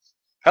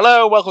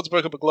Hello, welcome to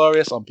Broken But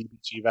Glorious on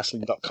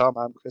bbgwrestling.com.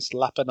 I'm Chris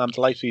Lappin. I'm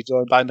delighted to be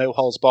joined by No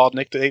Holds Barred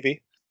Nick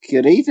Davey.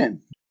 Good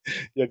evening.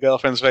 Your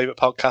girlfriend's favourite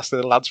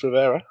podcaster, Lance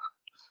Rivera.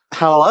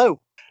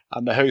 Hello.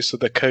 And the host of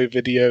the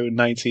Co-Video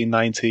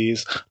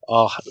 1990s,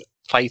 our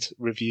fight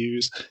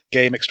reviews,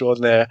 game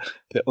extraordinaire,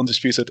 the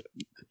undisputed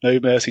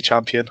No Mercy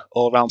champion,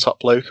 all-round top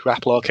bloke,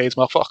 Rapple Arcades,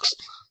 Mark Fox.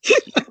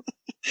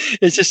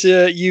 Is this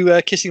you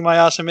kissing my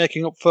ass and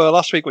making up for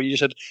last week when you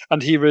said,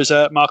 and here is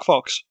Mark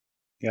Fox?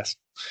 Yes.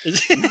 Good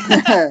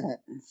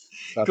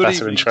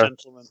evening,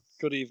 gentlemen.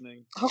 Good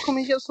evening. How come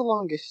he gets the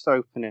longest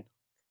opening?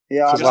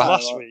 Yeah,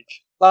 last week.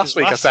 Last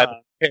week I said,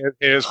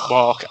 here's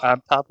Mark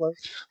and Pablo.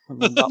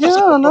 Yeah,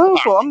 I know,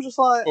 but I'm just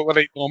like... But when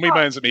he normally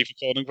moans at me for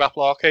calling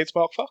Rapple Arcades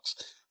Mark Fox.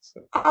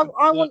 So, I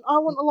want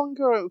a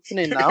longer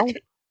opening now.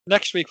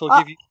 Next week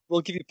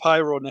we'll give you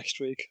pyro next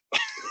week.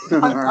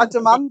 I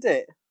demand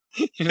it.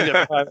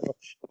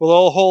 We'll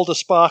all hold a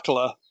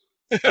sparkler.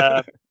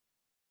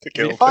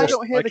 If I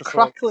don't hear the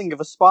crackling of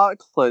a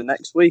sparkler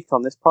next week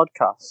on this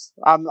podcast,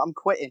 I'm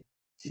quitting.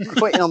 I'm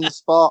quitting on the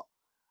spot.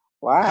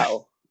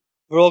 Wow.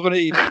 We're all going to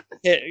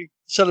eat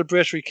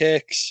celebratory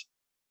cakes.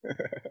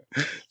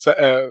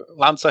 So,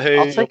 Lance, I hear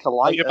I'll take a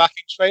lighter. You're back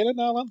in training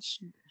now, Lance?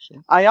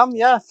 I am,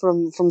 yeah.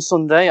 From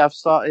Sunday, I've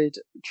started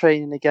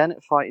training again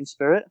at Fighting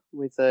Spirit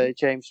with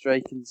James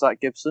Drake and Zach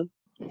Gibson.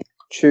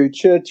 Choo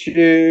choo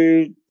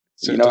choo.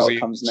 So you know what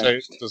comes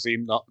next. Does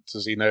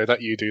he know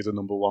that you do the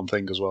number one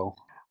thing as well?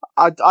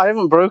 I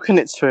haven't broken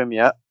it to him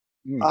yet.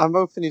 I'm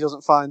hoping he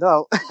doesn't find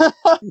out.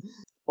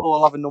 Or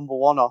I'll have a number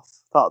one off.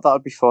 That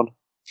would be fun.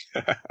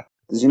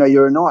 Does he know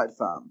you're a United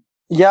fan?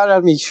 Yeah, I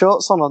had my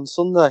shorts on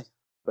Sunday.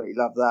 But he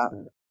loved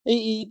that.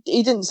 He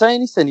didn't say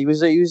anything. He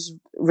was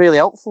really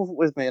helpful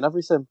with me and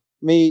everything.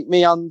 Me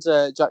and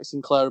Jack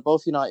Sinclair are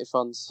both United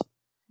fans.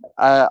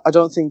 I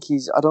don't think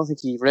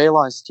he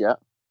realised yet.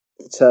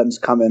 The turn's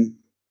coming.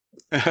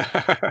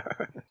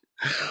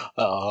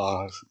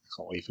 Oh, I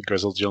can't wait for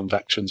Grizzled Young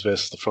Veterans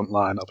versus the front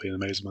line. That'll be an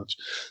amazing match.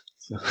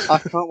 I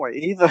can't wait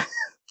either.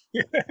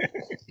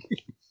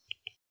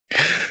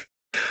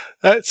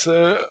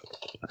 So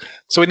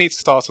we need to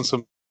start on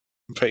some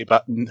pretty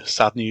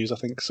sad news, I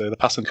think. So the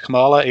passing of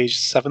Kamala, aged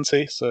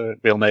 70. So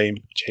real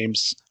name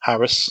James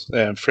Harris.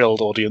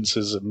 Thrilled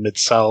audiences in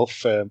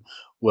Mid-South.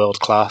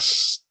 World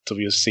class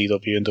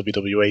WCW and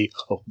WWE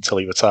up until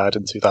he retired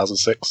in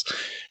 2006.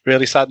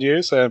 Really sad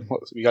news. You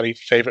got any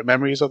favourite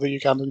memories of the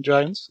Ugandan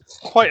Giants?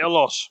 Quite a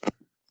lot.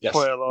 Yes.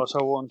 Quite a lot.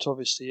 I won't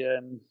obviously.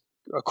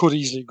 I could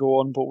easily go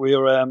on, but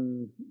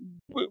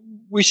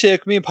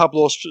me and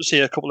Pablo say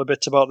a couple of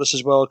bits about this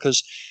as well,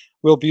 because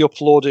we'll be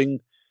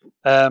uploading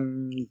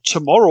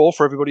tomorrow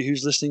for everybody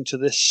who's listening to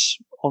this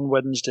on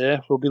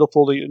Wednesday. We'll be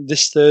uploading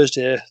this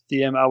Thursday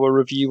our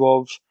review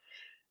of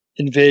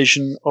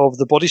Invasion of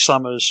the Body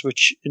Slammers,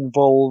 which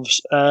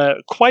involves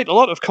quite a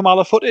lot of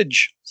Kamala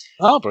footage,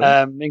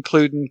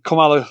 including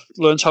Kamala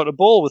learns how to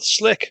bowl with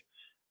Slick,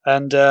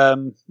 and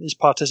his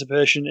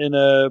participation in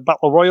a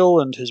battle royal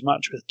and his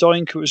match with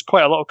Doink. It was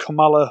quite a lot of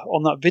Kamala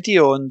on that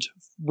video, and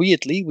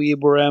weirdly we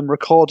were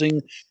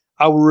recording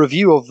our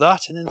review of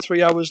that, and then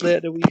 3 hours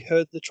later we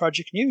heard the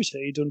tragic news that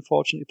he'd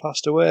unfortunately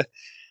passed away.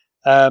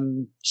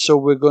 So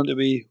we're going to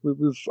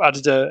we've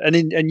added a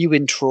new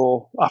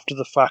intro after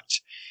the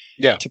fact.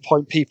 Yeah. To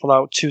point people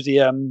out to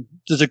the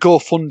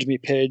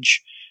GoFundMe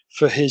page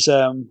for his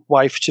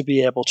wife to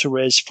be able to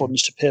raise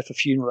funds to pay for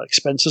funeral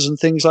expenses and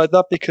things like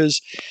that, because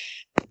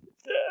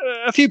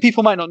a few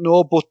people might not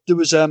know, but there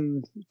was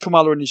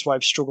Kamala and his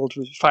wife struggled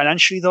with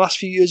financially the last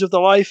few years of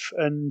their life,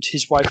 and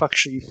his wife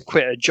actually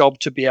quit her job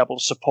to be able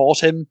to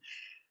support him.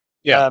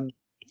 Yeah.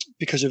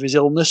 Because of his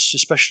illness,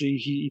 especially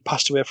he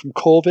passed away from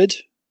COVID.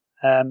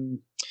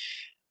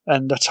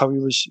 And that's how he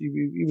was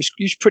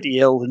pretty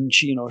ill, and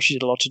she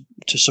did a lot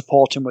to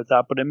support him with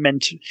that, but it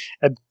meant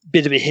a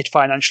bit of a hit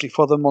financially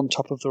for them on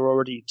top of their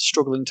already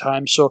struggling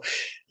time. So,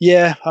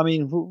 yeah, I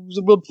mean,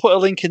 we'll put a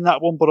link in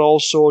that one, but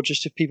also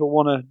just if people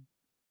want to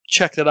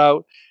check that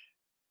out,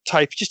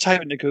 type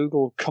into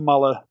Google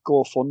Kamala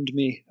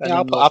GoFundMe. And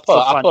I'll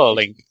put a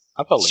link.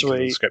 I'll put a link in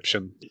the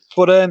description.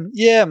 But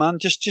yeah, man,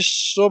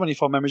 just so many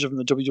fond memories of him.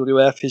 The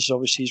WWF,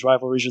 his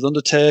rivalries with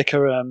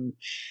Undertaker.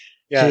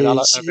 Yeah,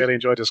 I really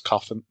enjoyed his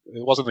coffin.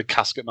 It wasn't a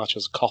casket match; it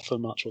was a coffin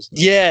match, wasn't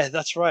it? Yeah,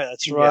 that's right. Yeah.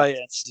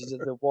 It's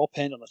the wall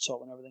paint on the top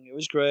and everything. It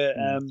was great.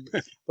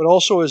 But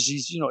also, as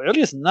he's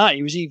earlier than that,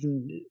 he was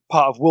even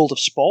part of World of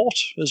Sport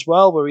as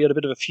well, where he had a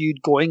bit of a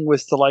feud going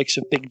with the likes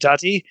of Big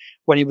Daddy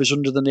when he was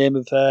under the name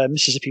of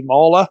Mississippi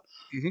Mauler.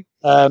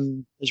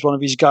 As one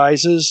of his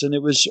guises, and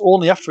it was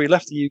only after he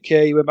left the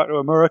UK he went back to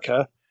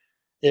America.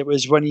 It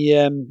was when he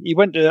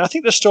went to, I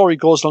think the story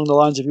goes along the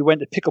lines of he went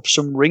to pick up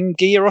some ring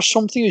gear or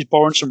something. He was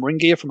borrowing some ring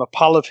gear from a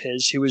pal of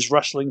his who was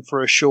wrestling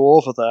for a show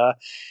over there,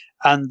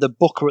 and the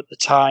booker at the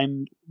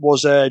time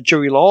was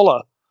Jerry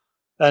Lawler,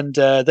 and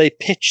they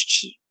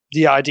pitched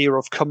the idea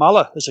of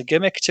Kamala as a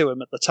gimmick to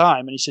him at the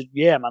time, and he said,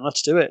 "Yeah, man,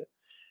 let's do it."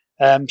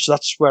 So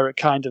that's where it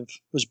kind of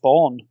was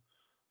born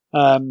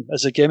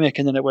as a gimmick,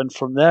 and then it went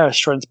from there,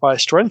 strength by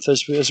strength,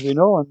 as we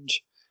know, and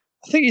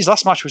I think his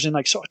last match was in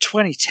like sort of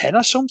 2010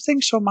 or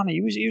something. So man,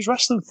 he was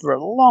wrestling for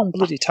a long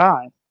bloody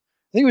time.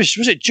 I think was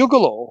it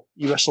Juggalo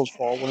he wrestled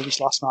for one of his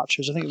last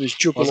matches? I think it was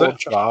Juggalo. Was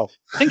it? Wow.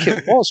 I think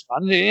it was,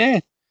 man. Yeah.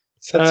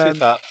 Said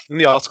that in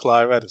the article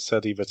I read, it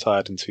said he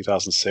retired in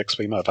 2006,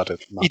 but he might have had a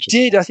match. He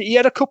did. I think he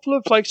had a couple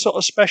of like sort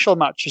of special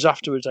matches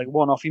afterwards, like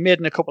one-off. He made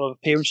in a couple of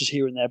appearances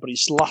here and there, but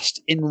his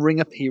last in-ring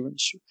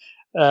appearance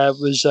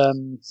was, I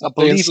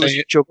believe, it was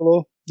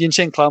Juggalo, the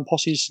Insane Clown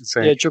Posse's,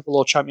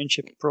 Juggalo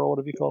Championship Pro,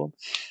 whatever you call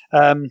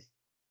him.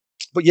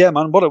 But yeah,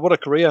 man, what a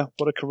career!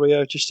 What a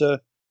career! Just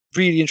a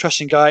really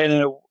interesting guy,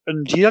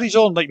 and he had his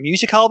own like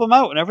music album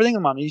out and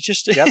everything, man. He's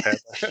just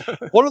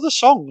one of the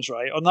songs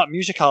right on that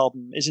music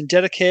album is in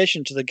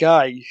dedication to the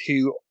guy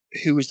who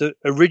was the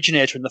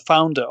originator and the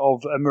founder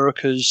of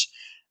America's,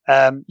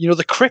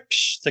 the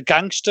Crips, the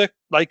gangster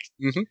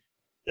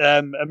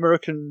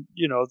American,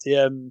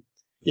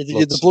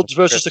 the Bloods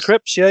versus the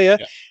Crips, yeah.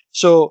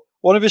 So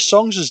one of his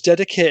songs is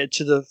dedicated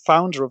to the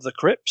founder of the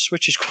Crips,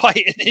 which is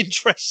quite an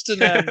interesting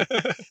thing.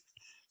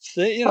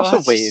 That's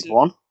a weird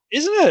one,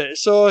 isn't it?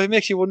 So it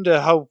makes you wonder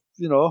how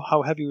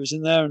heavy he was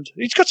in there, and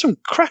he's got some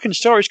cracking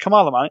stories,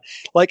 Kamala, man.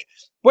 Like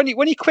when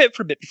he quit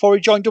for a bit before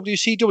he joined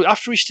WCW,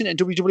 after his stint in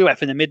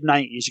WWF in the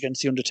mid-90s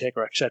against The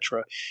Undertaker,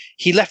 etc.,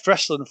 he left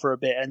wrestling for a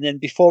bit, and then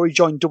before he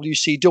joined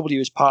WCW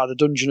as part of the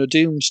Dungeon of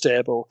Doom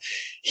stable,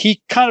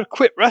 he kind of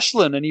quit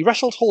wrestling, and he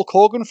wrestled Hulk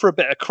Hogan for a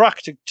bit of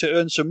crack to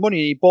earn some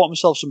money. He bought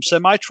himself some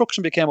semi-trucks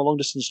and became a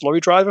long-distance lorry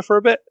driver for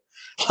a bit.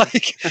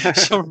 Like,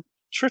 some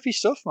trippy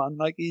stuff, man.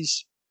 Like,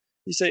 he's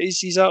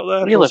out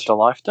there. He lived a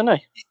life, didn't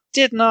he? He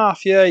did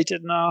enough.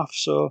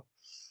 So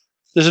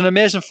there's an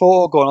amazing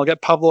photo going. I'll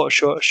get Pablo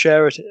to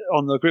share it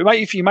on the group.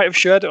 You might have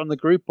shared it on the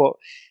group, but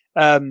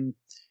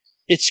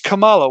it's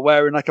Kamala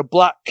wearing like a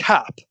black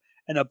cap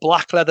and a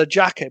black leather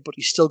jacket, but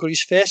he's still got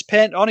his face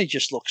paint on. He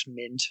just looks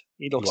mint.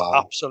 He looks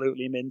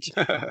absolutely mint.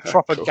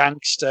 Proper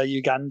gangster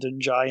Ugandan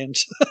giant.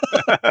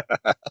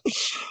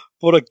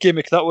 What a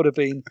gimmick that would have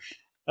been.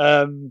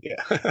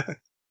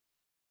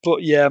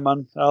 But yeah,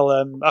 man,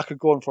 I could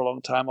go on for a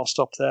long time. I'll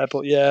stop there.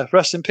 But yeah,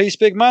 rest in peace,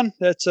 big man.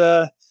 It's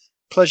a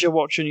pleasure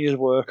watching your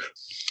work.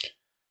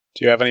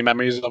 Do you have any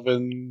memories of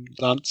him,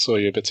 Lance, or are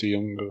you a bit too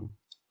young? Or?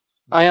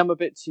 I am a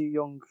bit too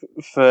young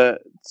for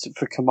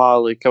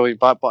Kamala going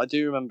back, but I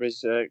do remember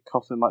his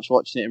coffin match,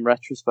 watching it in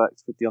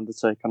retrospect with The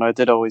Undertaker, and I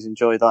did always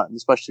enjoy that, and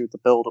especially with the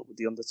build-up with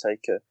The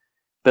Undertaker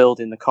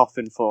building the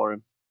coffin for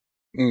him.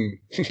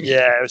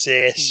 Yeah, it was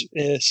ace.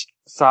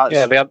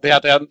 Yeah, they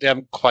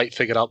haven't quite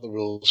figured out the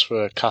rules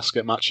for a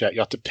casket match yet. You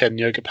have to pin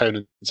your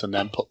opponents and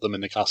then put them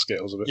in the casket.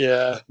 It was a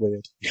bit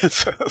weird.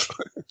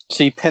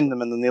 So you pin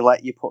them and then they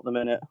let you put them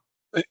in it.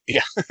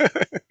 Yeah.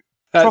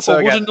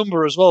 Proper wooden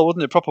number as well,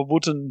 wouldn't it? Proper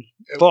wooden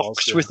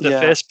box with the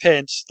face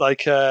paint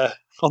like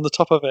on the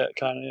top of it,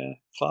 kind of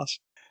class.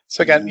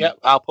 So again,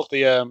 I'll put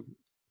the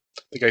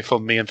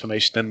GoFundMe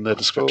information in the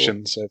description.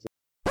 Cool. So.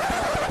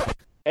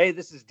 Hey,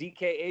 this is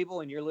DK Abel,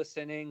 and you're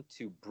listening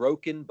to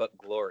Broken But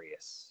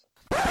Glorious.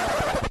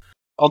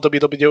 On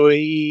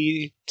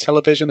WWE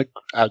television,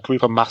 a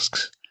group of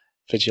masked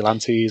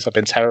vigilantes have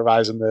been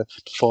terrorizing the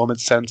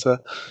performance center,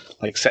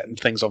 like setting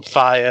things on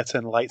fire,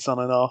 turning lights on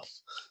and off.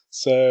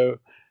 So,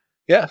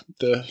 yeah.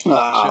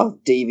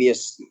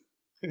 Devious.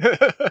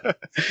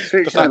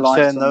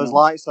 Turn those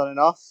lights on and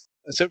off.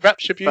 Is it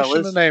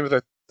Retribution, the name of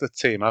the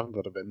team? I haven't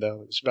got it in there.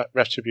 It's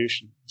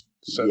Retribution.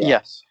 So,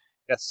 yes.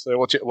 Yes. So,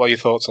 what are your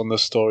thoughts on the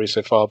story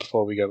so far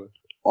before we go?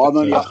 I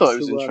thought it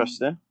was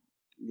interesting.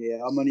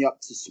 Yeah, I'm only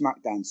up to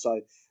SmackDown, so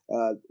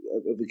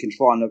if we can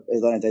try and I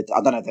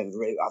don't know if they've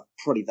really.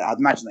 I'd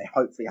imagine they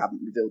hopefully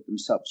haven't revealed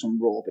themselves on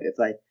Raw, but if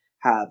they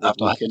have, I've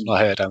not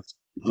heard of.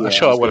 Yeah, I'm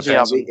sure I would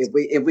have.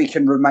 If we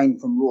can remain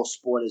from Raw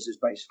spoilers is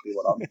basically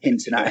what I'm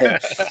hinting at here.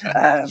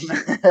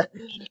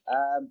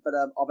 But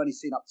I've only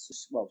seen up to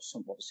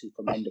some obviously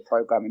from the end of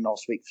programming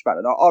last week for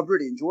SmackDown. I've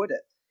really enjoyed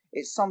it.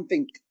 It's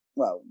something.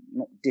 Well,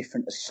 not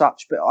different as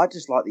such, but I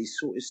just like these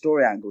sort of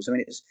story angles. I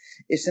mean,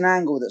 it's an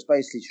angle that's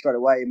basically straight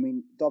away. I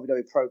mean,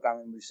 WWE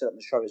programming we've set up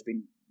the show has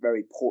been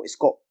very poor. It's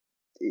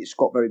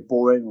got very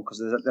boring because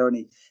there's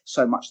only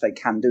so much they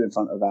can do in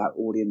front of our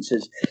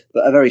audiences.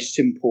 But a very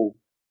simple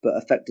but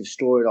effective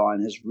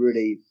storyline has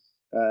really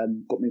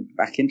got me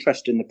back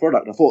interested in the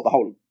product. I thought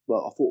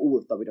all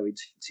of WWE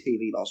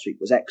TV last week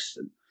was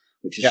excellent,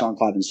 which is something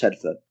I haven't said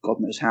for God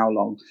knows how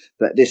long.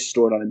 But this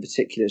storyline in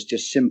particular is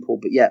just simple,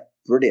 but yet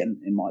brilliant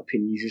in my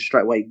opinion. You just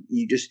straight away,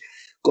 you just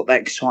got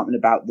that excitement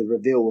about the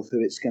reveal of who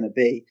it's going to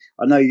be.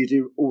 I know you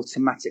do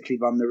automatically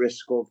run the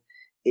risk of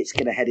is it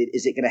going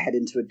to head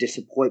into a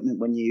disappointment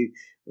when you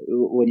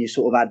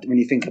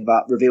think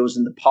about reveals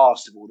in the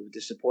past of all the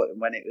disappointment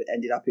when it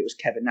ended up it was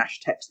Kevin Nash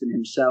texting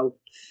himself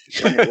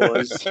when it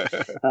was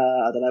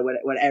I don't know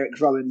when Eric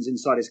Rowan's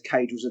inside his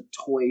cage was a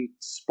toy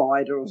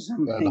spider or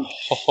something.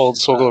 The whole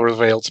sort of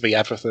reveal to be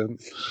everything.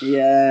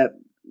 Yeah,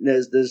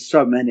 there's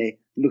so many.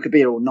 We could be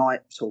here all night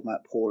talking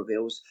about poor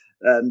reveals,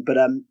 but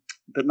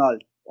no.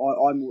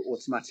 I'm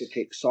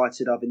automatically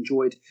excited. I've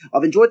enjoyed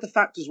the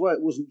fact as well.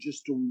 It wasn't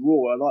just on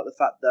Raw. I like the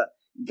fact that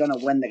you don't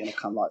know when they're going to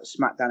come. Like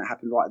SmackDown, it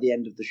happened right at the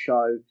end of the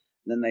show.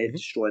 and then they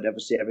destroyed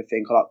obviously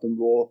everything. I liked them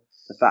Raw.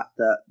 The fact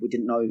that we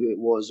didn't know who it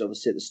was,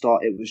 obviously at the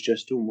start, it was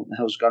just, oh, what the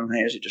hell's going on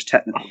here? Is it just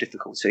technical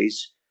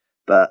difficulties?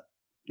 But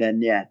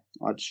then, yeah,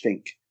 I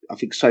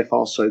think so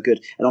far so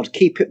good, and I'd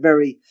keep it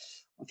very.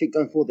 I think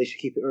going forward they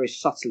should keep it very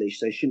subtly.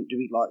 So they shouldn't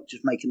do like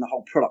just making the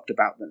whole product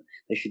about them.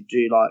 They should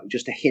do like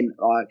just a hint,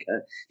 like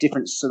a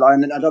different. So I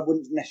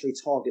wouldn't necessarily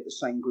target the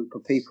same group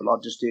of people.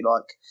 I'd just do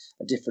like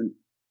a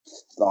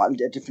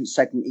different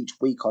segment each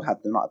week. I'd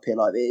have them like appear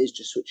like it is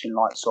just switching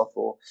lights off,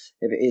 or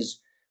if it is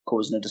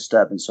causing a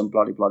disturbance on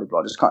bloody.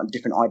 Just kind of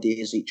different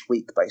ideas each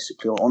week,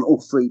 basically on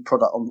all three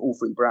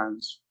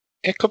brands.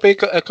 It could be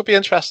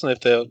interesting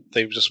if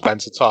they just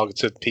went and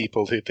targeted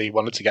people who they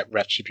wanted to get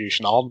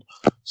retribution on.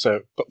 So,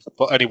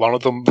 but only one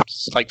of them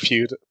like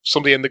feud.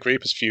 Somebody in the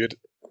group is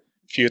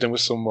feuding with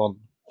someone.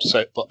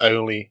 So, but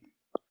the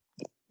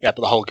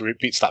whole group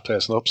beats that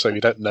person up. So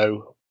you don't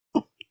know.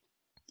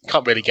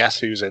 Can't really guess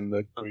who's in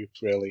the group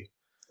really.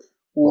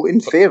 Well, in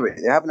theory,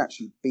 they haven't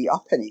actually beat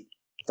up any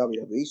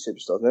WWE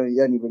superstars.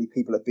 The only really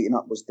people have beaten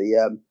up was the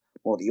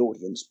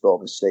audience, but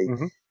obviously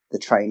the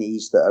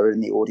trainees that are in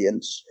the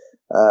audience.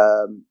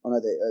 I know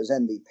that as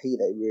MVP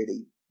they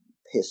really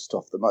pissed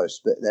off the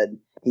most, but then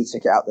he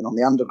took it out then on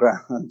the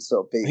underground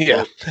sort of people.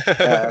 Yeah.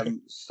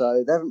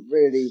 So they haven't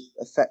really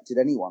affected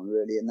anyone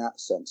really in that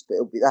sense. But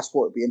that's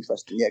what would be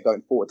interesting,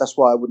 going forward. That's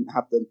why I wouldn't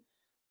have them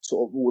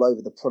sort of all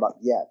over the product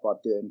yet by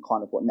doing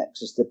kind of what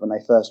Nexus did when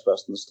they first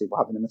burst on the scene, by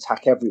having them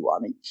attack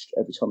everyone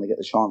every time they get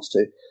the chance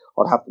to.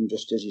 I'd have them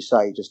just, as you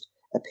say, just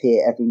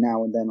appear every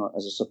now and then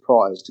as a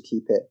surprise to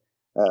keep it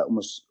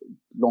almost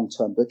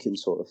long-term booking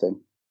sort of thing.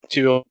 Do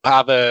you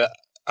have a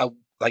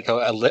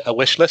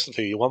wish list of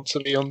who you want to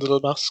be under the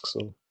masks?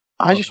 Or?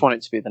 I just want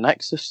it to be the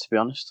Nexus, to be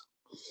honest.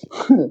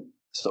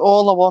 So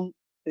all I want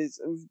is,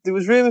 there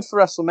was rumour for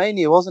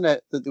WrestleMania, wasn't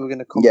it, that they were going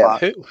to come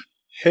back?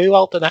 Who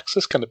out the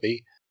Nexus can it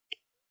be?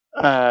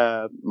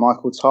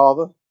 Michael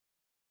Tarver,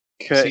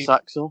 Curtis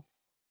Axel.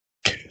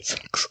 Curtis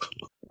Axel.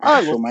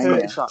 I love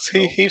Curtis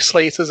Axel. Heath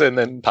Slater's in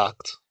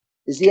Impact.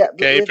 Is he at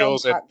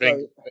Gabriel's in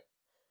Impact,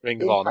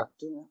 Ring of Honor.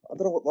 I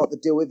don't know what the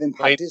deal with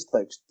Impact is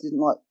though. Didn't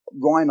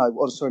Rhino?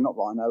 Oh, sorry, not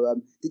Rhino.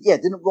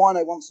 Didn't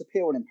Rhino once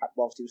appear on Impact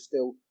whilst he was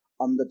still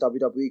under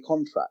WWE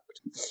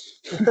contract?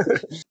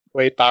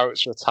 Wade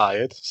Barrett's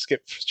retired.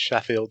 Skip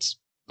Sheffield's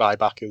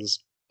buyback is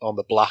on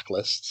the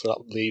blacklist, so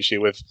that leaves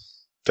you with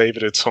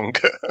David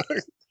Otunga,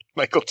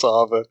 Michael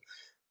Tarver,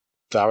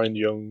 Darren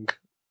Young.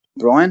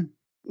 Brian?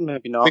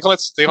 Maybe not.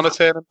 They're going to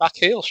turn him back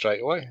heel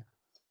straight away.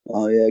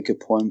 Oh yeah,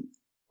 good point.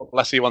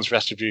 Unless he wants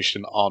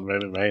retribution on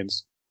Roman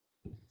Reigns.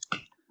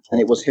 And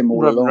it was him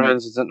all Roman along.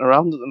 Reigns isn't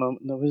around at the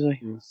moment, though, is he?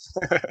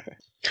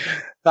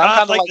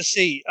 I'd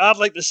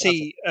like to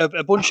see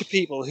a bunch of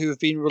people who have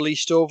been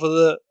released over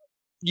the,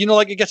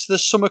 like it gets to the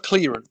summer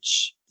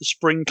clearance, the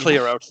spring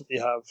clear out that they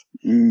have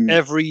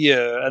every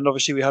year, and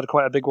obviously we had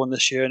quite a big one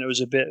this year, and it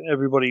was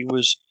everybody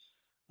was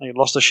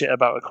lost their shit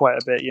about it quite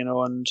a bit,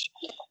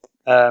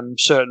 and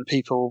certain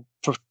people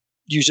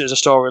use it as a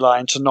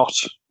storyline to not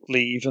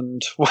leave,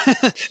 and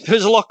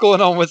there's a lot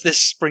going on with this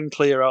spring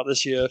clear out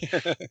this year,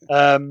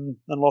 and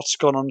lots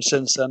gone on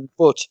since then.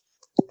 But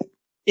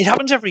it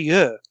happens every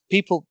year.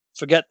 People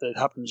forget that it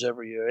happens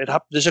every year.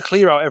 There's a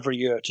clear out every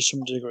year to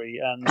some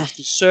degree, and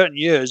certain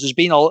years there's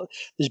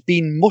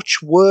been much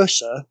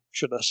worse,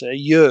 should I say,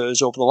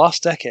 years over the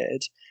last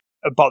decade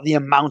about the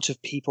amount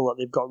of people that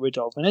they've got rid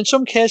of, and in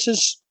some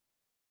cases,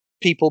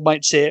 people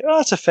might say, "Oh,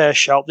 that's a fair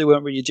shout. They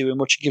weren't really doing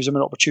much. It gives them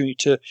an opportunity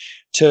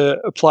to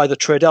apply the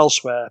trade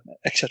elsewhere,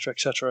 etc.,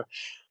 etc."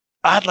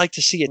 I'd like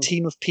to see a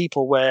team of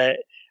people where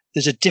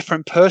there's a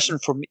different person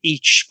from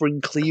each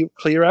spring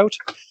clear out.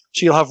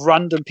 So you'll have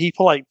random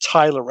people like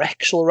Tyler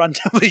Rex will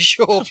randomly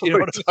show up. You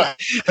know what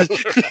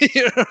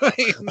I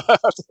mean?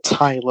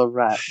 Tyler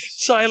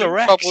Rex. Tyler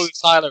Rex. Probably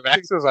Tyler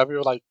Rex is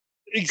everyone like.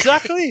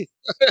 Exactly.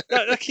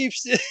 that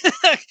keeps.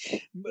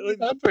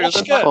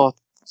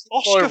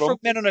 Oscar from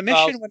Men on a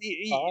Mission, when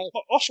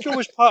Oscar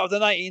was part of the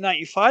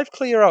 1995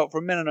 clear out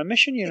from Men on a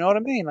Mission, you know what I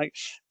mean? Like,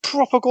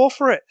 proper go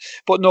for it.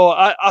 But no,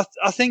 I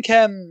think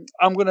I'm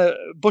going to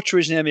butcher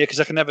his name here because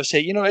I can never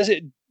say it. Is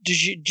it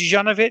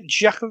Djanovic?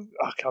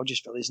 I'll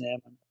just spell his name.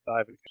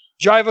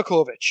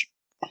 Jaivakovic.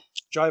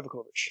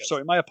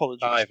 Sorry, my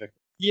apologies.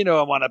 You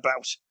know what I'm on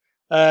about.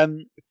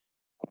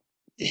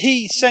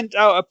 He sent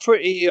out a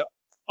pretty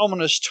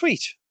ominous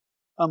tweet.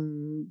 I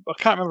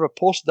can't remember if I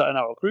posted that in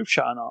our group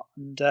chat or not.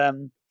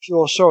 And if you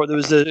all saw it, there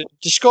was a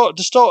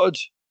distorted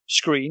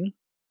screen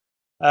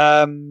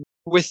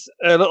with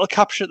a little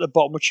caption at the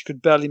bottom which you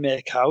could barely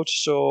make out.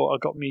 So I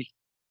got my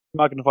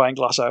magnifying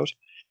glass out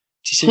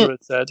to see what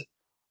it said.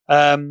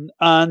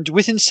 And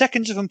within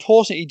seconds of him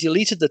posting it, he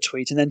deleted the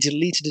tweet and then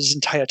deleted his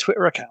entire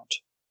Twitter account.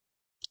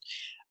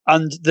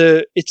 And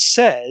it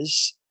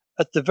says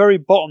at the very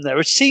bottom there,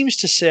 it seems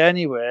to say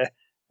anyway,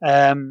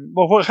 I can't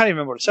even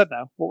remember what it said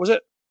now. What was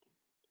it?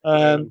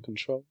 We're in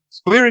control.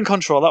 We're in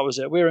control. That was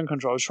it. We're in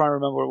control. I was trying to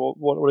remember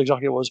what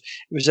exactly it was.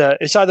 It was.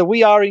 It's either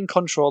we are in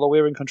control or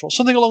we're in control.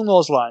 Something along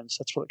those lines.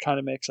 That's what it kind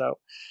of makes out.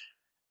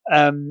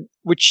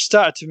 Which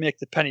started to make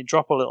the penny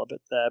drop a little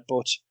bit there.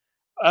 But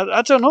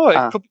I don't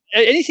know.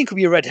 Anything could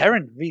be a red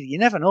herring. Really, you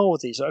never know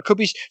with these. It could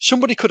be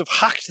somebody could have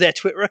hacked their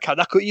Twitter account.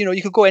 That could,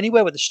 you could go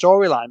anywhere with the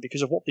storyline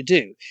because of what they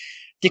do.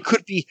 They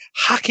could be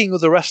hacking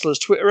other wrestlers'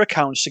 Twitter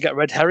accounts to get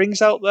red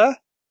herrings out there,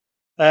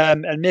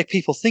 and make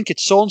people think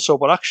it's so and so,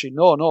 but actually,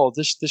 no.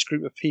 This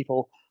group of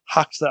people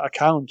hacked that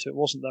account. It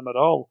wasn't them at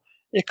all.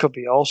 It could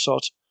be all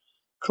sorts.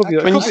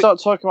 When you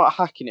start talking about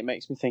hacking, it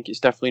makes me think it's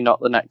definitely not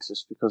the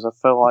Nexus because I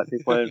feel like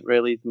people aren't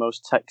really the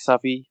most tech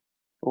savvy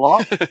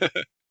lot.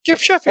 Jeff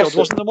Sheffield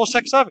wasn't the most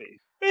tech savvy.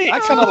 I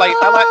kind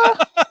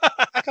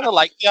of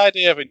like the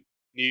idea of a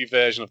new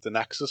version of the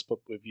Nexus, but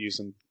with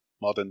using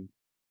modern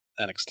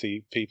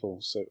NXT people.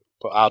 So,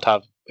 but I'd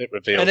have it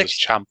revealed as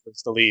Champ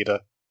as the leader,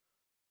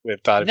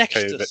 with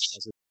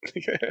Divakovic.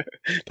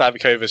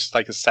 Divakovic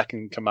like a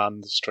second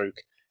command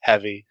stroke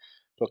heavy,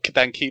 but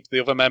then keep the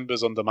other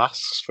members under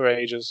masks for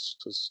ages.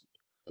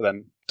 But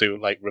then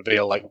do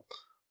reveal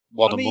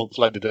one a month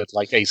like they did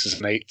like Aces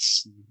and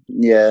Eights.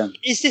 Yeah,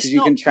 is this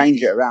you can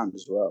change it around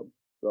as well.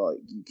 Like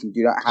you can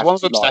do that. One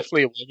of them's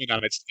definitely a woman,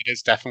 and it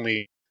is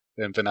definitely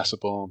Vanessa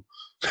Bourne.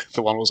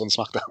 The one who was on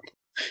SmackDown.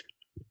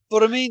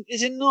 But I mean,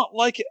 is it not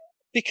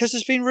because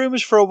there's been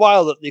rumours for a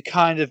while that they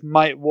kind of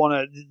might want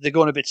to? They're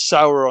going a bit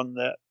sour on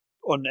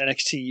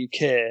NXT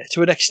UK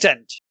to an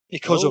extent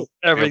because of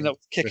everything that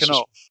was kicking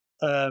off.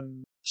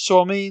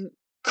 So I mean,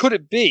 could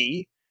it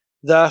be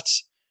that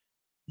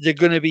they're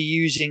going to be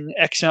using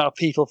X amount of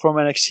people from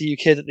NXT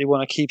UK that they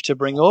want to keep to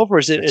bring over?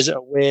 Is it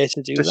a way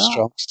to do that?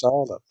 Strong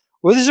style, though.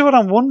 Well, this is what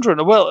I'm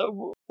wondering.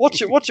 Well, what's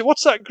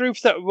that group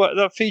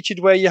that featured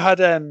where you had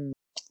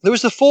there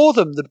was the four of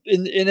them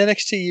in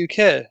NXT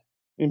UK.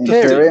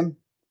 Imperium.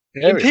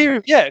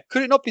 Yeah.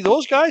 Could it not be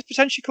those guys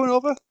potentially coming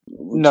over?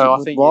 No, I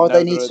think. Why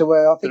they need to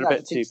wear? I think that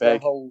that defeats the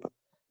whole.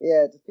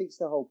 Yeah, it defeats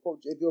the whole point.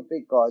 If you're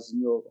big guys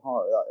and you're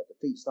high, it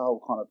defeats the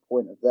whole kind of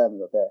point of them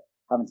that they're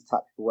having to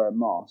tap people wearing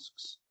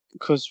masks.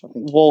 Because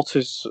Walter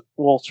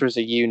is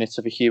a unit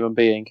of a human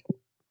being.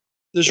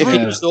 There's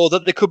rumours though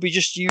that they could be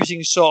just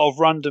using sort of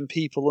random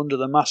people under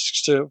the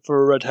masks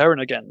for a red herring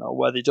again, though,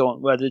 where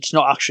it's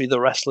not actually the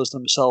wrestlers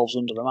themselves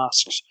under the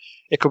masks.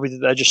 It could be that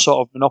they're just sort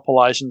of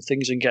monopolising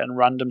things and getting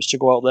randoms to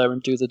go out there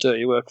and do the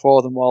dirty work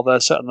for them while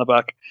they're sat in the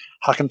back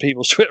hacking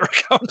people's Twitter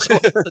accounts.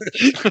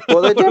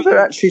 Well, they never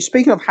actually.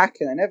 Speaking of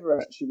hacking, they never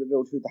actually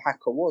revealed who the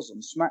hacker was on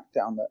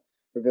SmackDown that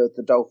revealed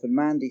the Dolphin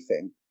Mandy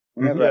thing.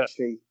 They never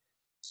actually.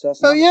 So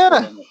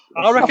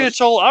I reckon it's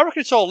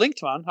all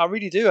linked, man. I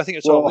really do. I think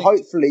it's all linked.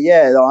 Hopefully,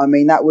 yeah. I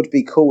mean, that would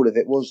be cool if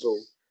it was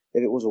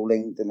all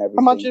linked and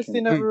everything. Imagine if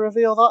they never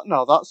reveal that.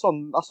 No, that's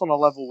on a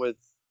level with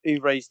who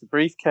raised the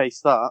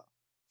briefcase. That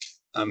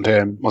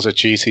and was it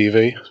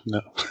GTV?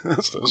 No,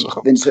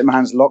 Vince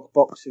McMahon's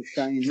lockbox of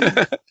Shane.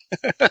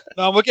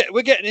 No,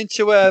 we're getting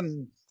into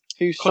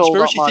who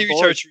conspiracy theory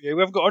territory. We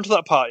haven't got onto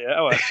that part yet,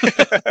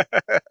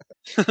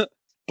 have we?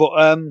 But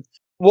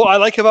what I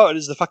like about it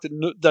is the fact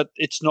that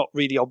it's not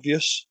really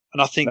obvious,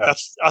 and I think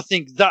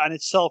that in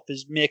itself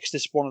makes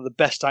this one of the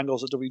best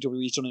angles that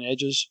WWE's done in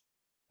ages.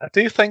 I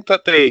do think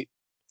that they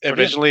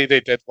originally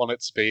did want it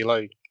to be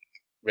like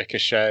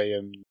Ricochet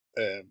and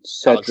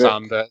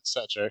Alexander,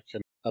 Cedric,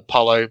 and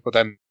Apollo, but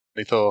then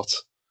they thought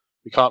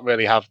we can't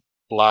really have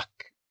black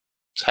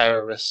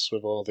terrorists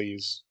with all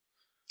these.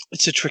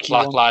 It's a tricky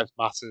Black one. Lives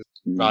Matter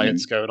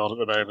riots going on at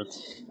the moment.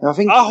 I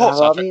think.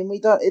 I mean, we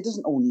don't. It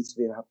doesn't all need to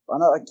be. I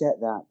know. I get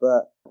that,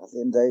 but at the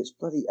end of the day, it's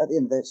bloody. At the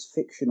end of the day, it's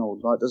fictional.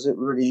 Like, does it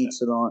really need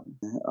to? Like,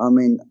 I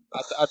mean,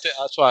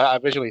 that's why I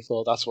originally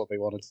thought that's what they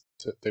wanted.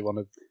 They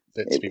wanted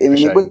it to be. I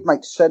mean, it would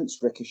make sense,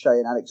 Ricochet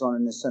and Alexander,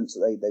 in the sense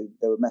that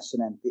they were messing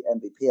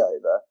MVP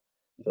over,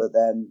 but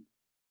then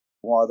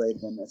why they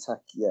then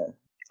attack? Yeah.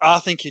 I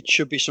think it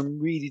should be some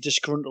really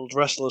disgruntled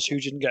wrestlers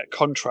who didn't get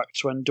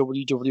contracts when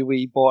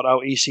WWE bought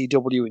out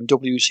ECW and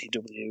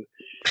WCW.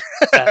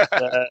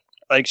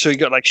 And, so you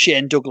got like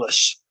Shane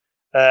Douglas,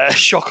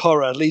 shock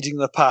horror, leading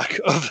the pack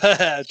of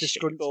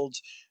disgruntled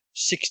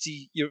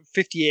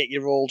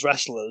 58-year-old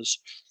wrestlers.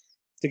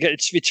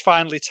 It's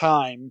finally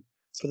time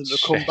for them to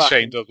come back.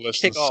 Shane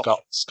Douglas and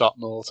Scott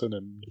Norton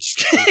and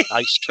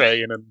Ice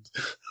Train and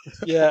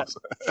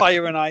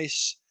Fire and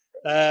Ice.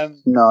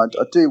 No,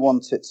 I do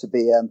want it to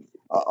be.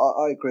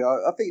 I agree.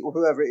 I think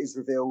whoever it is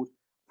revealed,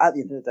 at the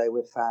end of the day,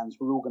 we're fans.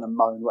 We're all going to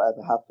moan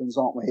whatever happens,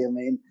 aren't we? I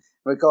mean,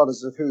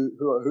 regardless of who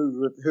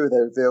they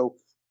reveal,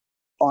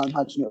 I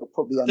imagine it'll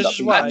probably end up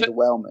being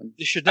underwhelming.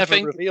 They should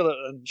never reveal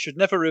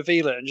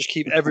it, and just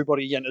keep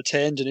everybody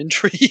entertained and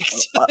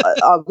intrigued.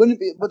 I wouldn't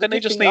be. But then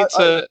they just need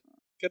to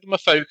give them a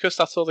focus.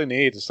 That's all they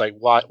need. It's like,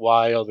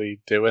 why are they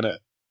doing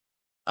it?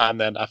 And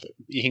then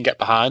you can get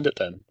behind it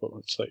then. But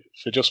it's like,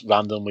 if you're just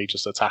randomly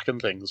just attacking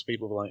things,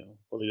 people are like,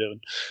 what are they doing?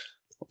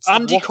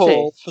 Andy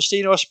Cole,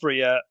 Faustino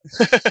Asprilla,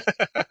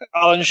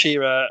 Alan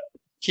Shearer,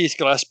 Keith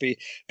Gillespie.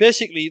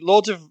 Basically,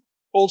 loads of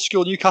old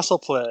school Newcastle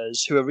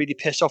players who are really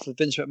pissed off with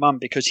Vince McMahon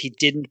because he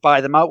didn't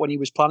buy them out when he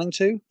was planning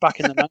to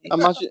back in the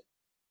 90s.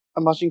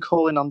 Imagine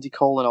calling Andy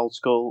Cole an old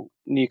school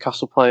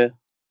Newcastle player.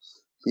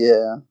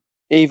 Yeah.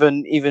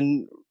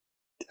 Even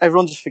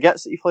everyone just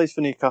forgets that he played for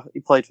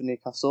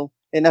Newcastle.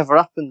 It never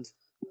happened.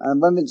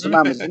 And when Vince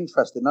McMahon was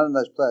interested, none of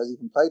those players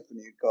even played for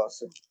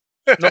Newcastle.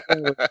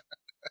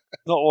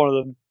 Not one of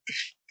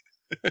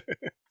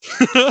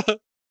them.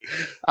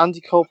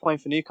 Andy Cole playing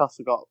for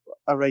Newcastle got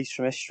erased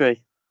from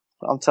history.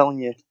 I'm telling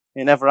you,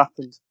 it never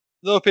happened.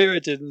 No,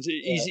 it didn't.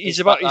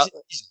 He's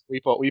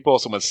we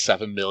bought someone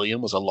 7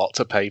 million was a lot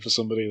to pay for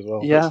somebody as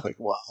well. Yeah. It's like,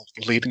 wow,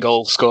 the leading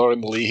goal scorer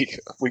in the league.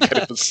 We get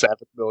it for 7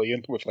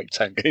 million with like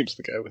 10 games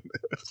to go.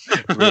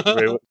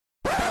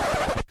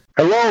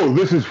 Hello,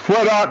 this is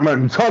Fred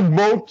Ottman,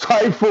 Tugboat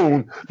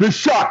Typhoon, the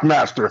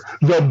Shockmaster,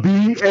 the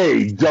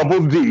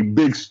B-A-double-D,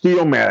 Big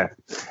Steel Man,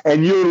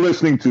 and you're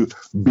listening to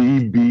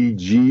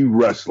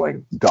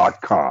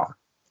BBGWrestling.com.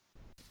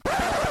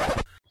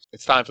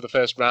 It's time for the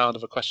first round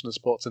of A Question of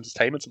Sports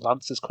Entertainment, and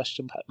Lance's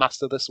question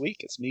master this week.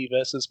 It's me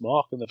versus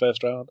Mark in the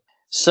first round.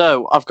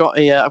 So I've got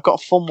a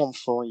fun one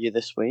for you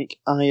this week.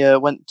 I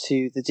went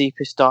to the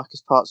deepest,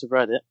 darkest parts of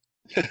Reddit,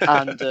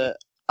 and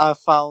I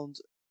found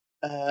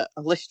a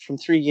list from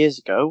 3 years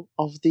ago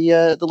of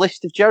the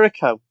list of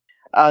Jericho.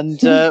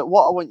 And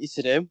what I want you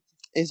to do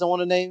is I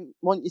want you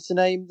to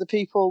name the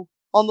people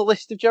on the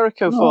list of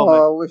Jericho for me.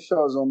 I wish I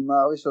was on that.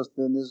 I wish I was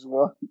doing this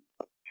one.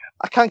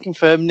 I can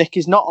confirm Nick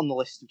is not on the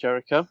list of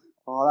Jericho.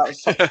 Oh, that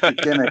was such a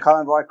good gimmick. I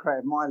remember I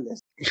created my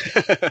list.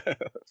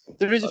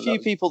 There is a few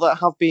people that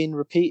have been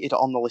repeated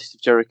on the list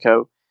of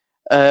Jericho.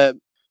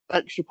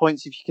 Extra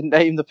points if you can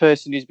name the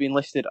person who's been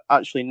listed.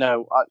 Actually,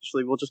 no.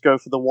 Actually, we'll just go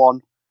for the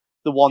one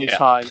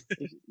time.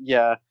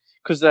 Yeah,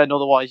 because then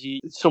otherwise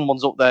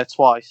someone's up there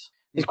twice.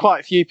 There's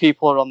quite a few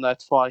people are on there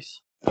twice.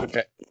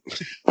 Okay.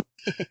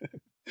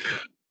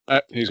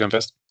 Who's going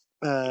first?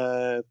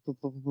 Yeah,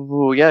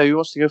 who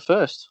wants to go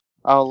first?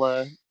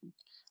 I'd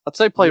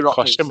say play rock,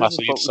 Question, paper,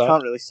 scissors, but we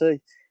can't really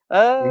see.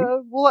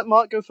 We'll let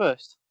Mark go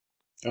first.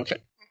 Okay.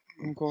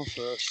 I'm going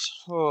first.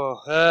 Oh,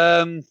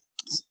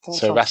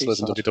 So wrestlers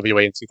in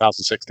WWE in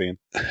 2016.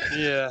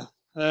 yeah.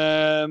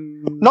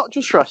 Not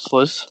just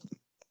wrestlers.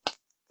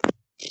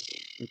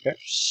 Okay.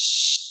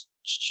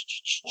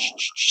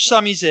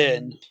 Sami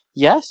Zayn.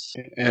 Yes.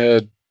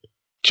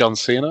 John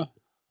Cena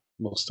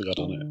must have got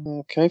on it.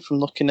 Okay, from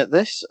looking at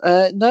this,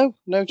 no,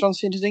 John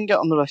Cena didn't get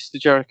on the list of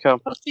Jericho.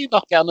 How did he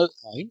not get on it?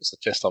 Oh, he was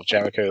just off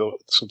Jericho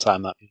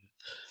sometime that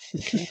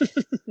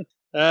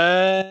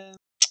year.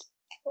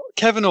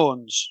 Kevin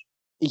Owens.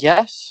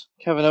 Yes,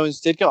 Kevin Owens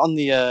did get on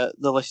the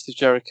list of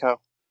Jericho.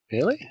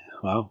 Really?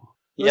 Wow.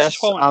 Yes,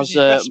 as his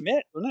best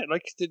mate, wasn't it?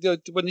 Like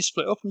when they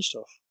split up and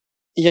stuff.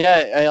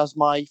 Yeah, as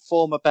my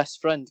former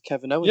best friend,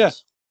 Kevin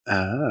Owens.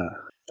 Yeah.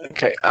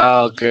 Okay,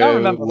 I'll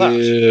go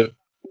with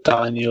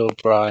Daniel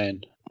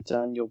Bryan.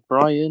 Daniel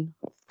Bryan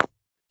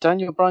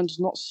does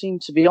not seem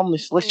to be on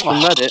this list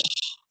from Reddit.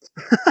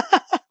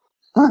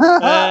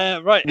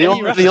 Right.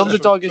 The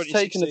underdog has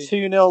taken a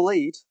 2-0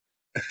 lead.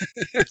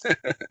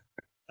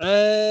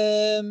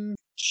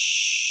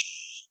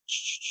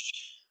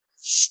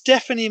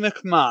 Stephanie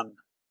McMahon.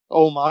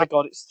 Oh my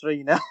god, it's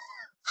 3-0.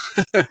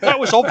 That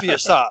was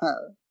obvious, that.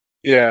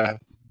 Yeah.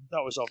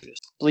 That was obvious.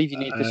 I believe you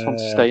need this one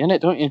to stay in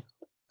it, don't you?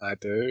 I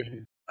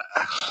do.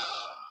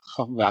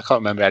 I can't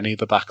remember any of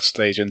the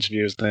backstage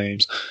interviews'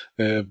 names.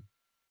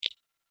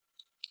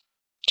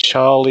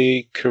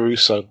 Charlie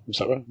Caruso. Is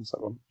that right?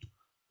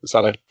 Is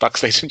that a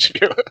backstage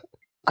interviewer?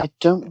 I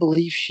don't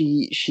believe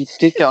she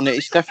did get on it.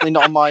 It's definitely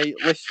not on my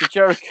list of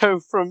Jericho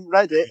from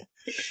Reddit.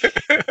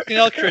 You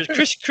know,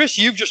 Chris,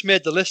 you've just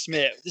made the list,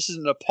 mate. This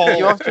isn't a poll.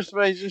 You have just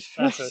made this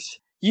list.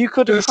 You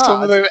could have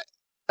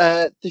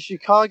had the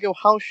Chicago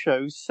House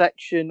Shows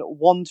section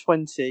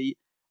 120,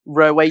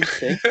 row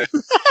 80.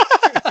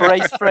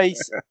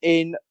 brace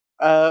in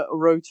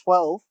row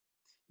 12.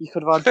 You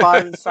could have had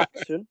Byron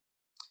Saxton,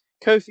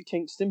 Kofi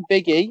Kingston,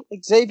 Big E,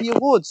 Xavier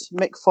Woods,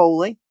 Mick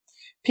Foley,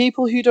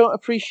 people who don't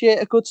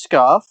appreciate a good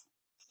scarf,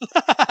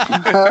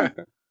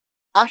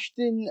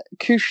 Ashton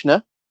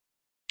Kushner,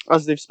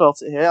 as they've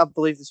spelt it here. I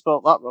believe they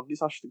spelt that wrong.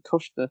 It's Ashton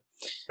Kushner.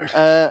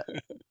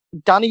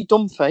 Danny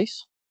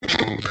Dumbface.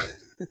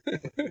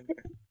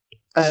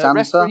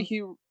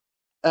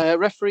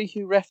 Referee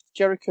who reffed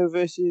Jericho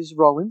versus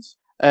Rollins.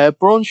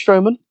 Braun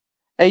Strowman.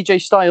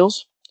 AJ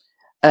Styles.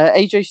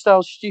 AJ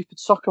Styles' stupid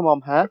soccer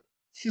mom hair.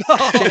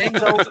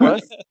 James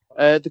Ellsworth.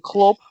 The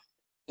Club.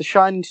 The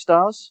Shining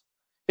Stars.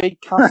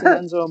 Big Cass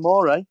and Enzo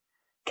Amore.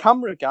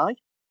 Camera Guy.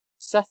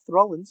 Seth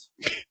Rollins.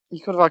 You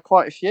could have had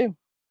quite a few.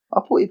 I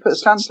thought you put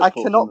Santa. I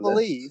cannot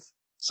believe.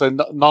 So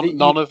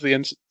none of the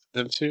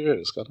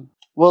interviewers got it.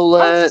 Well,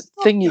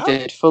 Thingy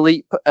did.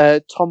 Philippe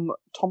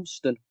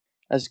Thompson,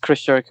 as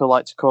Chris Jericho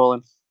liked to call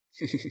him.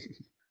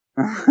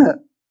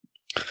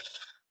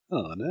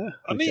 Oh no!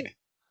 I mean,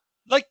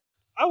 like,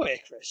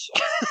 Chris.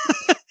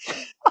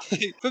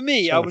 For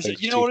me, I was.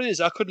 You know what it is?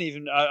 I couldn't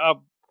even. I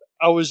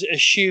was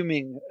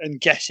assuming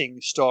and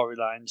guessing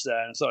storylines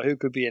there, and I thought, who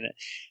could be in it?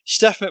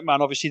 Steph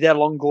McMahon, obviously, their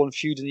long-going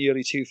feud in the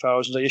early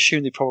 2000s. I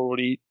assume they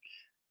probably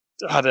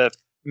had a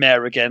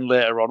mare again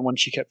later on when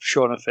she kept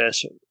showing her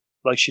face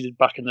like she did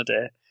back in the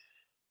day,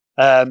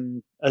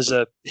 as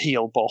a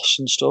heel boss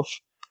and stuff.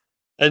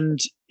 and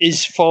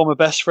his former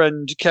best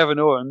friend Kevin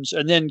Owens,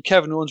 and then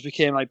Kevin Owens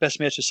became like best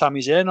mates with Sami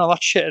Zayn and all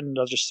that shit, and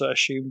I just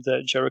assumed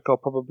that Jericho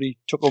probably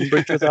took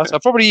umbrage with that. I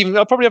probably haven't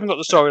got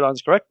the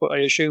storylines correct, but I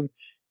assume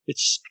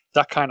it's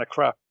that kind of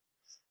crap.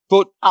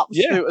 But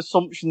Absolute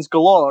assumptions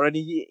galore, and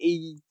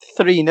he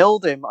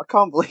 3-0'd him. I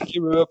can't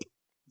believe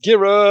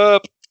gear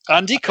up,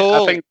 Andy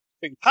Cole. I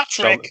think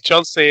Patrick.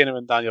 John Cena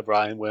and Daniel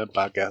Bryan weren't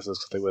bad guesses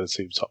because they were the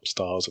two top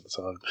stars at the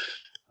time.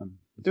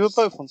 they were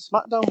both on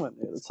SmackDown, weren't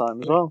they, at the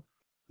time as well?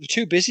 You're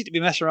too busy to be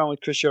messing around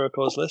with Chris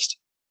Jericho's list.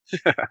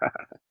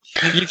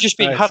 You've just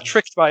been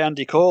hat-tricked by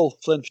Andy Cole,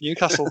 playing for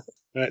Newcastle.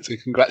 Right, so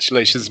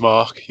congratulations,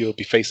 Mark. You'll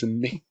be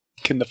facing Nick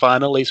in the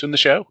final later in the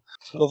show.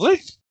 Lovely.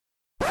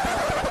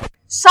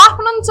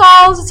 Sapping and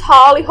Dolls, it's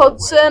Harley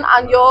Hudson,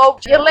 and you're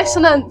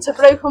listening to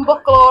Broken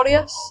But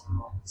Glorious.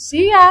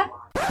 See ya!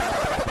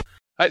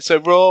 Right, so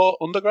Raw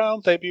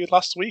Underground debuted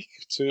last week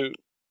to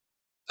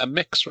a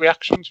mixed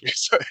reaction, should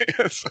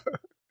we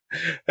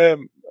say.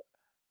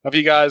 Have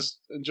you guys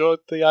enjoyed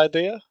the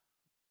idea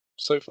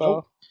so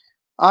far?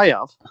 I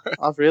have.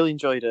 I've really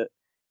enjoyed it.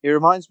 It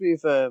reminds me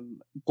of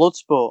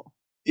Bloodsport.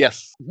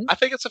 Yes. Mhm. I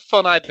think it's a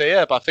fun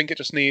idea, but I think it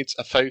just needs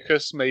a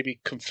focus, maybe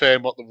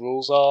confirm what the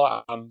rules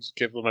are and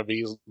give them a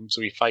reason to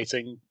be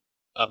fighting.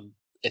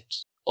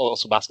 It's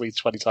automatically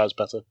 20 times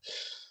better.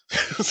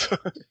 So,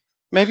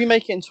 Maybe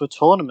make it into a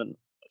tournament.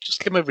 just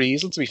give them a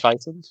reason to be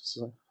fighting.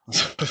 So.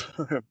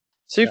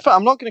 So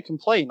I'm not going to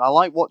complain. I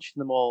like watching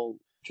them all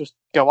just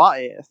go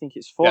at it. I think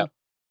it's fun. Yeah.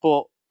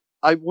 But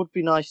it would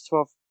be nice to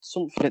have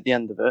something at the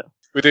end of it.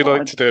 We do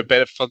like to do a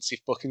bit of fancy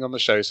booking on the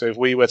show, so if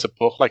we were to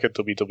book like a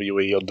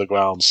WWE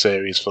Underground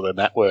series for the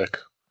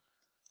network,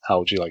 how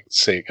would you like to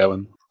see it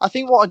going? I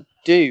think what I'd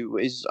do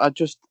is I'd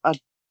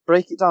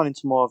break it down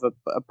into more of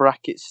a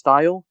bracket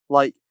style.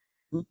 Like,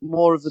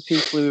 more of the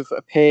people who've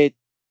appeared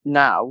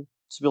now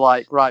to be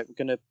like, right, we're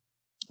going to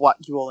whack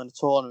you all in a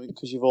tournament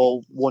because you've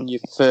all won your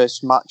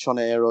first match on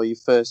here or your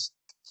first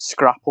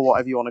scrap or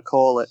whatever you want to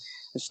call it,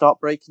 and start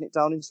breaking it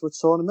down into a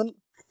tournament.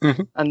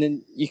 Mhm. And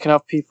then you can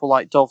have people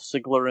like Dolph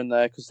Ziggler in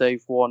there because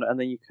they've won, and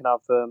then you can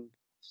have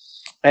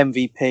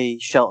MVP,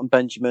 Shelton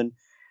Benjamin,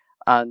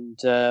 and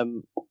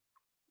oh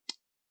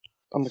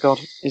my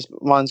god, his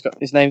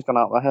name's gone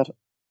out of my head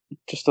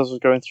just as I was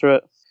going through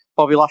it.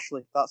 Bobby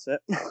Lashley, that's it.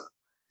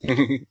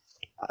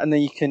 And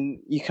then you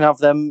can have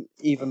them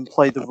even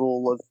play the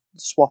rule of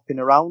swapping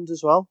around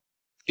as well.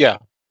 Yeah.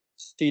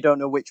 So you don't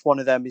know which one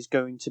of them is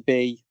going to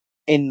be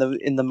in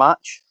the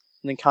match,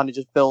 and then kind of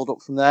just build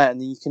up from there.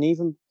 And then you can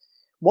even,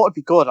 what would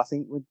be good, I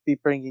think, would be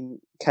bringing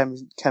Ken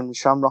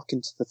Shamrock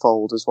into the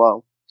fold as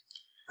well,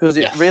 because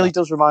it really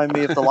does remind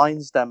me of the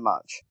Lions Den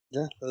match.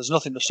 Yeah, there's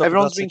nothing to stop.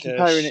 Everyone's been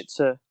comparing it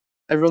to.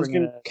 Everyone's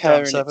been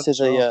comparing it to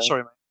the.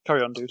 Sorry, mate.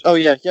 Carry on, dude. Oh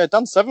yeah,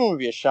 Dan Severn would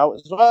be a shout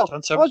as well.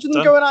 Imagine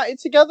them going at it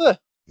together.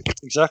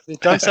 Exactly.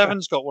 Dan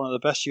Severn's got one of the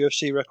best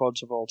UFC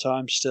records of all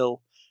time.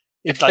 Still,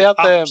 If it they had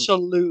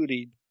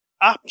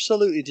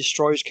absolutely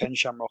destroys Ken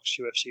Shamrock's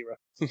UFC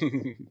record.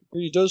 It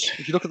really does.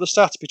 If you look at the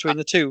stats between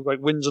the two, like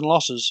wins and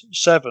losses,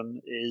 Severn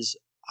is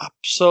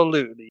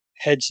absolutely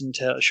heads and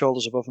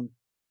shoulders above him.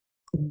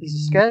 He's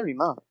a scary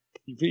man.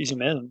 He's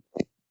amazing.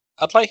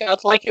 I'd like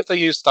if they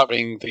used that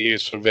ring they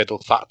used for Riddle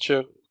Thatcher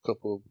a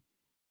couple of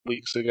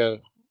weeks ago,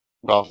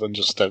 rather than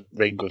just a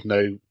ring with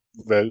no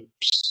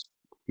ropes.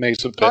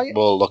 Makes it a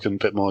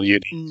bit more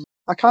unique.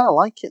 I kind of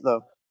like it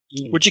though.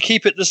 Would you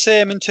keep it the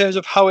same in terms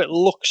of how it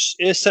looks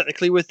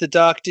aesthetically with the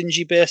dark,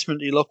 dingy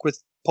basement-y look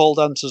with pole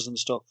dancers and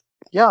stuff?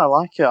 Yeah, I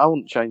like it. I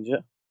wouldn't change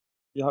it.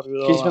 You happy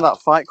with all Gives me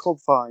that Fight Club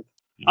vibe.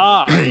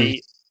 I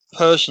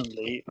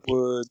personally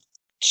would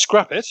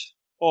scrap it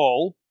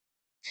all.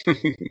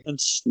 And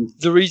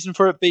the reason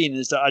for it being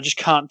is that I just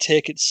can't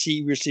take it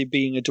seriously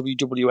being a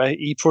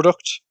WWE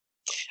product.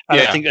 And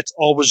I think that's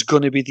always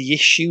going to be the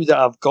issue that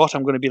I've got.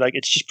 I'm going to be like,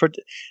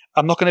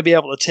 I'm not going to be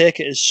able to take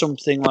it as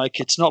something like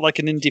it's not like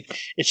an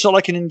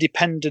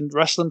independent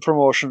wrestling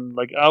promotion,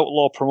 like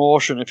outlaw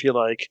promotion, if you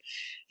like,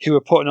 who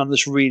are putting on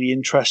this really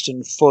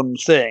interesting, fun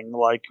thing.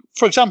 Like,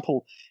 for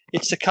example,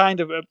 it's the kind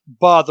of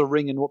bar the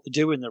ring and what they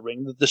do in the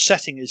ring. The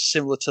setting is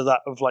similar to that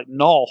of like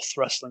North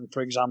Wrestling,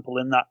 for example,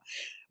 in that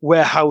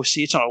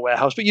warehousey. It's not a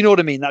warehouse, but you know what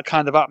I mean. That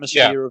kind of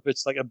atmosphere of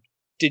it's like a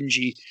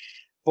dingy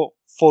but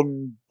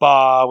fun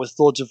bar with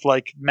loads of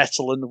like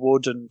metal and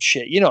wood and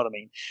shit. You know what I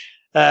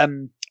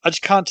mean? I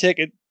just can't take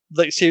it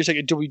like seriously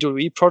like a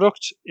WWE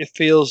product. It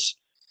feels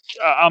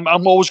I'm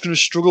always going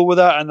to struggle with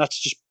that, and that's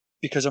just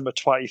because I'm a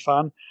twatty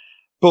fan.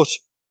 But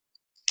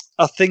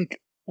I think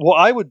what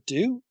I would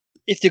do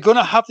if they're going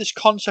to have this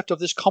concept of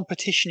this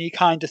competition-y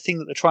kind of thing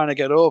that they're trying to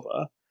get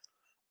over,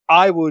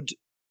 I would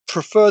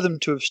prefer them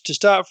to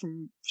start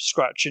from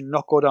scratch and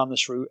not go down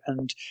this route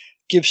and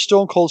give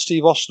Stone Cold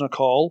Steve Austin a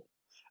call.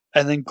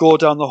 And then go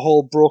down the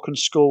whole Broken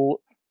Skull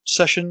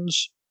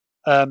sessions,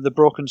 the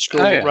Broken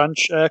Skull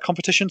Ranch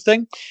competition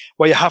thing,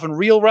 where you're having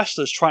real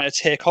wrestlers trying to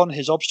take on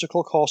his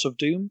obstacle course of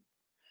doom.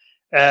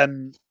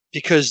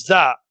 Because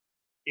that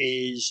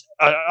is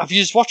have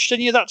you just watched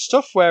any of that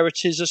stuff where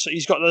it is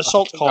he's got an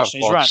assault course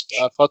in his ranch?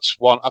 I've watched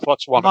one.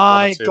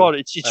 My God,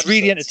 it's episodes.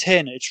 really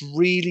entertaining.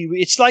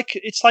 It's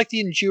like the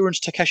endurance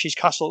Takeshi's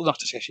Castle, not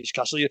Takeshi's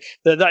Castle,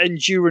 that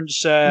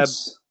endurance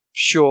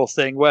show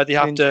thing where they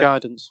have Ninja to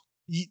Guidance.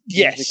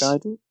 Yes,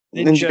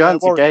 Ninja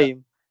Guidance a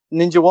game.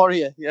 Ninja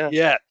Warrior,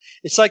 yeah.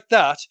 It's like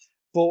that,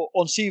 but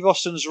on Steve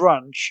Austin's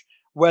ranch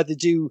where they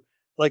do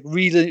like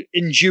really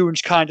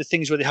endurance kind of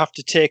things where they have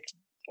to take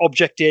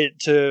object A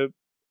to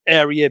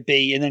area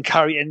B and then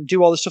carry it and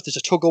do all this stuff. There's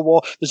a tug of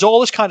war. There's all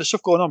this kind of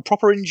stuff going on,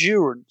 proper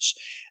endurance.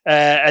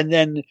 And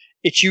then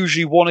it's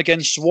usually one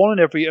against one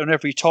in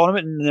every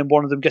tournament, and then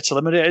one of them gets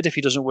eliminated if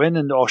he doesn't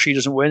win or she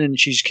doesn't win and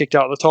she's kicked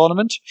out of the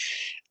tournament.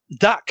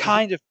 That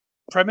kind of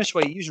premise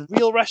where you use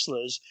real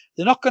wrestlers,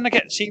 they're not going to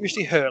get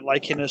seriously hurt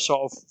like in a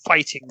sort of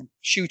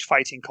shoot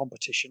fighting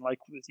competition, like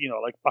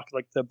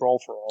the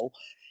Brawl for All.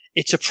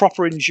 It's a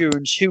proper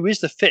endurance. Who is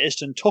the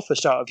fittest and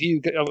toughest out of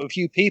you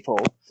people?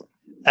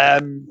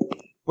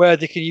 Where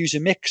they can use a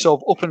mix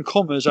of up and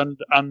comers and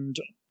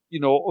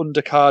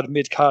undercard,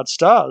 mid card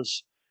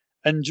stars,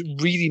 and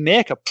really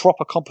make a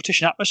proper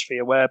competition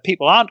atmosphere where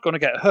people aren't going to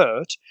get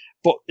hurt,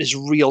 but there's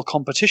real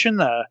competition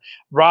there,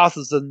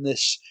 rather than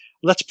this.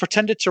 Let's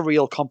pretend it's a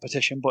real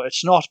competition, but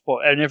it's not.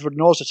 And everyone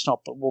knows it's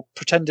not, but we'll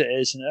pretend it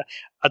is. And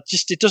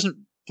it doesn't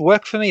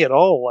work for me at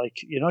all. It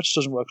just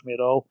doesn't work for me at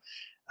all.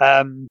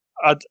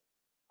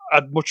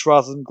 I'd much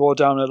rather than go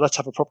down let's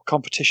have a proper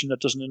competition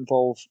that doesn't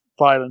involve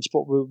violence,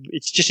 but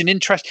it's just an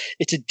interest.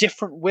 It's a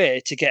different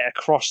way to get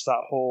across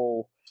that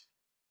whole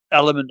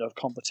element of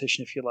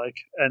competition, if you like,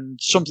 and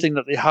something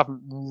that they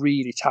haven't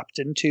really tapped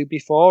into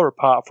before,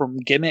 apart from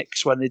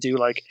gimmicks when they do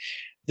like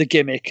the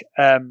gimmick.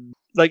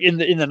 Like in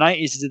the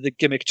 90s, they did the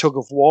gimmick tug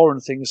of war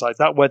and things like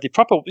that, where they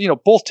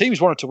both teams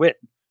wanted to win.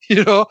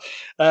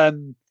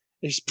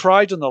 There's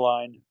pride on the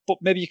line, but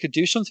maybe you could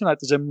do something like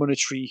there's a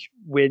monetary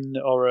win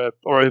or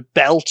a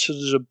belt.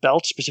 There's a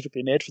belt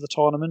specifically made for the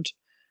tournament,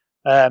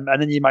 and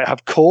then you might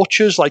have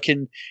coaches like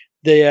in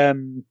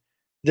the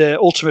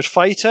Ultimate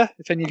Fighter.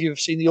 If any of you have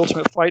seen the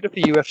Ultimate Fighter for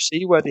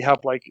UFC, where they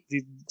have like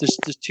there's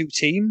two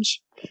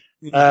teams,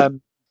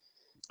 and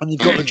they've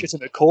got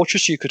legitimate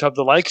coaches, so you could have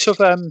the likes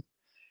of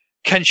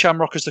Ken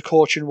Shamrock as the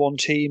coach in one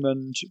team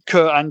and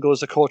Kurt Angle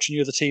as the coach in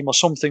the other team, or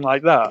something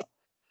like that.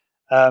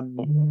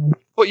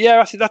 But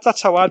yeah, I think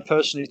that's how I'd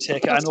personally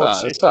take it. I know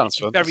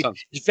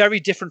it's very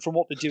different from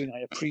what they're doing. I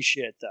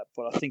appreciate that,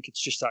 but I think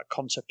it's just that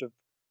concept of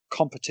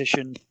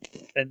competition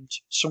and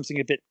something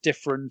a bit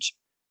different.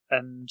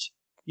 And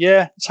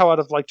yeah, that's how I'd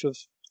have liked to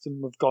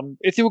have gone.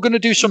 If they were going to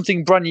do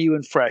something brand new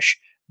and fresh,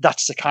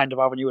 that's the kind of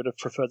avenue I'd have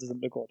preferred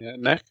them to go. Yeah,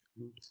 Nick?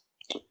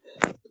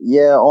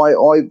 Yeah, I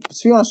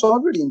to be honest, I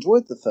really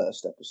enjoyed the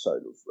first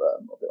episode of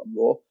it on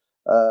Raw.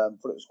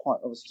 But it was quite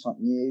obviously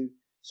something new,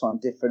 something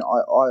different.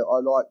 I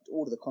liked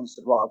all of the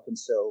concept right up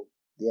until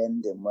the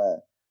ending where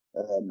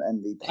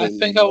MVP. I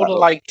think I would have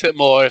liked it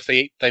more if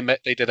they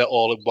did it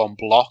all in one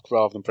block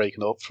rather than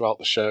breaking up throughout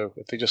the show.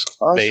 If they just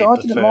I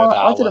didn't mind it.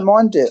 I didn't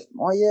mind it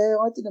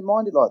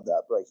like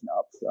that, breaking it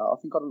up. I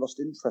think I'd have lost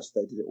interest if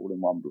they did it all in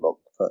one block.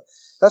 But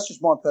that's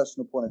just my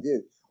personal point of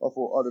view. I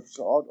thought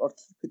I'd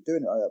keep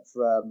doing it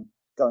for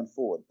going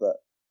forward. But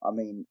I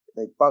mean,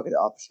 they buggered it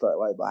up straight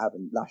away by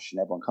having Lash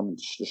and everyone coming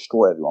to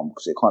destroy everyone,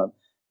 because it kind of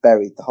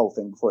buried the whole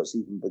thing before it's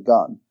even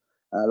begun.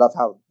 And I love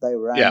how they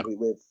were angry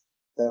with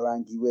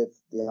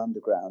the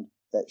Underground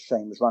that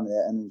Shane was running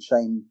it, and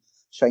Shane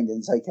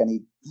didn't take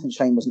any.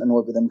 Shane wasn't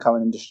annoyed with them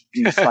coming and just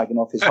slagging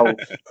off his whole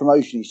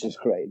promotion he's just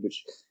created,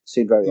 which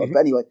seemed very odd. But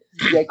anyway,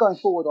 yeah, going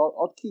forward,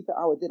 I'd keep it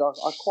how I did. I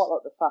quite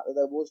like the fact that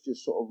there was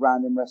just sort of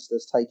random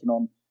wrestlers taking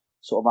on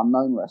sort of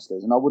unknown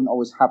wrestlers, and I wouldn't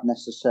always have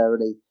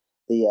necessarily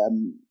the.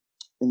 And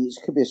it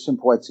could be a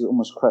simple way to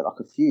almost create like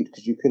a feud,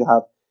 because you could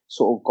have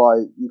sort of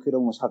you could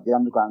almost have the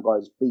Underground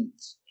guys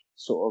beat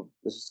sort of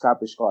the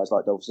established guys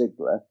like Dolph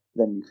Ziggler.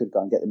 Then you could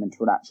go and get them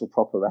into an actual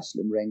proper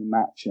wrestling ring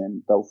match, and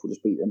then Dolph will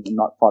just beat them in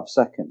like 5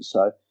 seconds.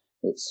 So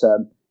it's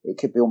it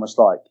could be almost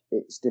like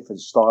it's different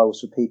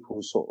styles for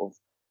people's sort of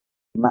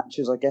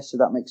matches, I guess, if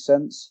that makes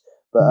sense.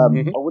 But I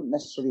wouldn't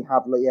necessarily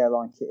have like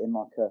it in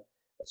like a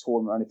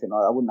tournament or anything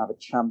like that. I wouldn't have a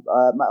champ.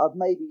 I'd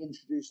maybe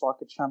introduce like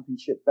a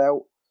championship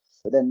belt,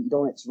 but then you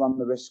don't want it to run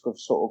the risk of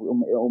sort of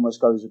it almost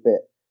goes a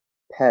bit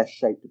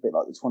pear-shaped, a bit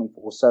like the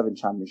 24/7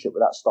 championship, but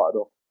that started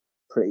off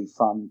pretty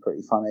fun,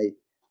 pretty funny.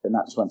 Then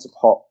that's went to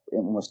pop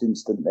almost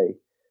instantly.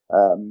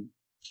 I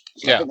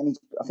think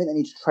they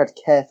need to tread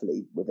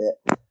carefully with it,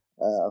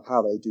 of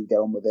how they do get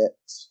on with it.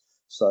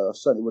 So I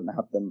certainly wouldn't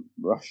have them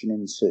rushing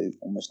into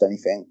almost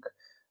anything.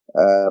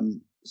 But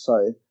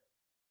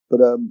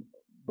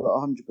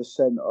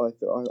 100%,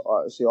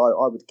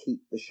 I would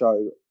keep the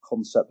show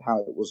concept how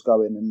it was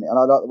going, and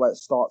I like the way it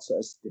starts at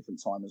a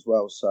different time as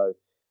well. So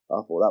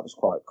I thought that was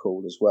quite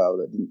cool as well.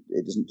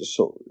 It doesn't just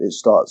it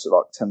starts at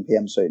like 10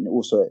 p.m. So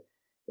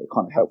it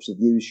kind of helps the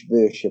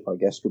viewership, I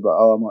guess. People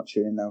are like, I might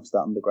tune in now because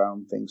that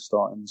Underground thing's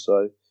starting.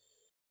 So,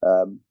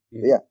 but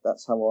yeah,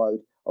 that's how I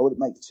wouldn't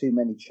make too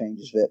many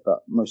changes of it. But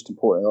most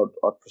importantly,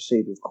 I'd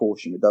proceed with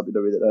caution with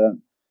WWE that they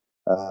don't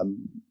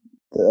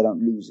that they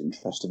don't lose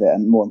interest of it,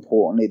 and more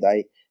importantly,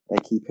 they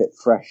keep it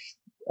fresh,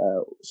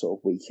 sort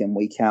of week in,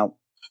 week out.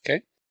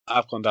 Okay,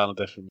 I've gone down a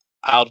different.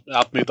 I'll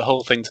move the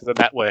whole thing to the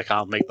network.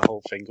 I'll make the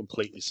whole thing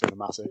completely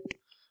cinematic.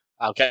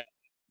 I'll get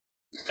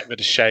rid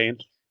of Shane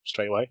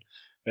straight away.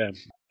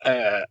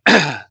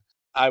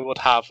 I would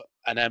have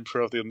an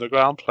Emperor of the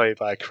Underground played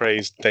by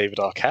crazed David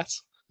Arquette,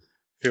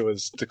 who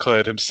has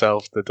declared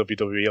himself the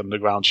WWE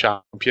Underground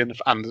champion,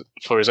 and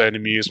for his own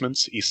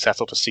amusement, he's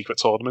set up a secret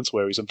tournament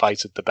where he's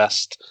invited the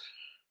best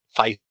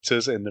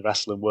fighters in the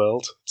wrestling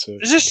world to.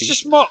 Is this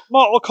just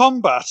Mortal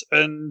Kombat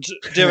and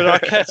David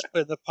Arquette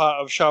playing the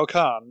part of Shao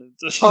Kahn?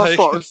 That's what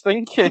I was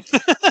thinking.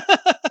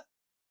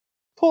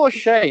 Poor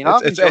Shane.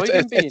 I've enjoyed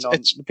him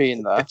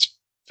being there. It's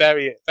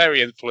very,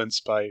 very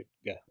influenced by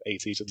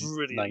 80s and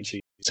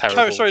 90s.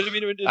 Terrible sorry, I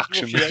didn't mean to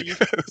action interrupt you.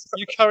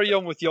 You carry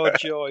on with your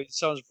joy. It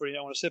sounds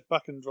brilliant. I want to sit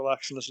back and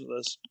relax and listen to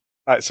this.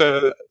 Right,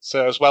 so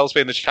as well as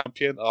being the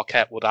champion,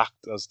 Arquette would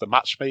act as the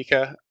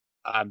matchmaker,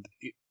 and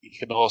he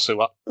can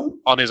also,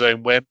 on his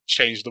own whim,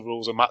 change the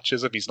rules of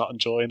matches if he's not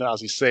enjoying it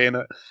as he's saying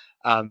it,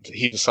 and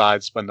he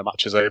decides when the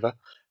match is over.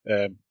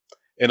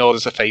 In order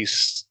to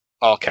face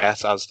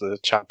Arquette as the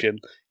champion,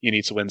 you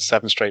need to win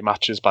 7 straight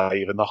matches by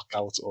either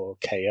knockout or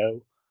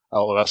KO,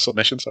 or a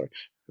submission, sorry.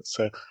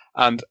 So,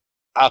 and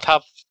I'd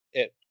have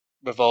it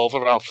revolve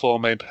around 4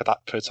 main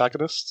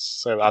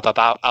protagonists. So I'd have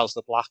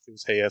Aleister Black,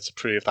 who's here to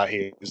prove that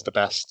he is the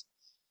best.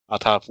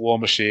 I'd have War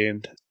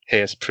Machine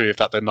here to prove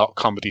that they're not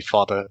comedy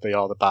fodder. They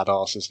are the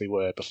badasses they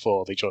were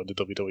before they joined the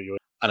WWE.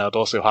 And I'd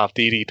also have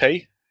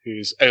DDP,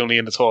 who's only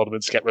in the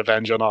tournament to get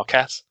revenge on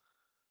Arquette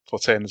for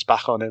turning his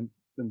back on him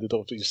in the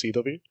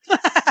WCW.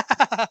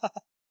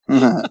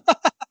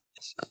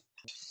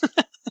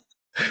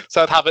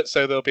 So I'd have it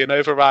so there'll be an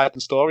overriding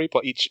story,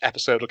 but each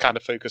episode will kind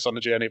of focus on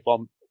the journey of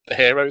one of the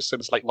heroes. So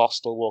it's like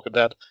Lost or Walking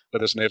Dead, where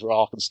there's an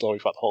overarching story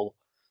for the whole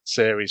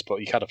series, but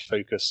you kind of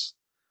focus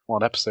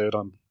one episode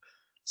on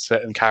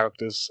certain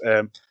characters.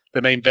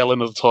 The main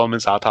villain of the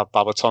tournament, I'd have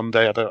Babatunde.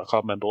 I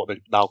can't remember what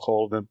they now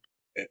call him.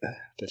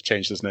 They've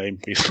changed his name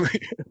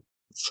recently.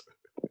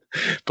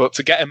 But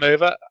to get him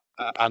over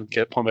and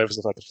get him over as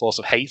like a force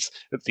of hate,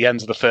 at the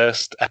end of the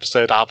first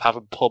episode, I'll have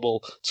him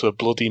pummel to a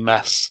bloody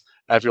mess.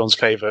 Everyone's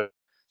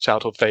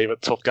childhood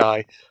favourite, tough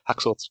guy,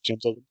 Hacksaw Jim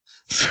Duggan.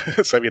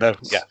 So,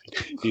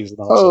 he's an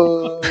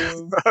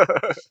awesome.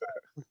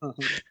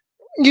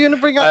 You're going to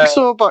bring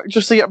Hacksaw back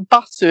just to get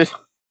battered?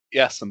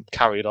 Yes, and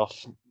carried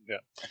off. Yeah,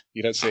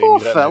 you don't see Poor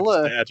him. You don't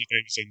fella. know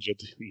he's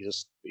injured. You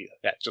just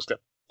get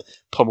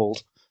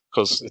pummeled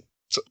because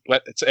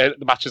the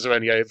matches are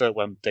only over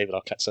when David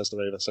Arquette says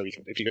they're over. So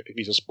if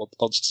he just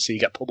wants to see you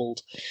get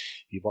pummeled,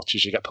 he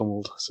watches you get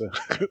pummeled. So.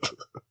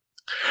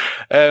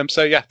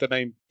 The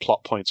main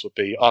plot points would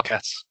be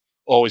Arquette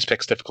always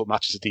picks difficult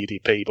matches at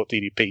DDP, but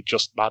DDP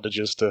just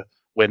manages to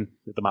win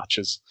the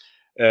matches.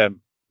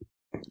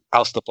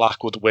 Aleister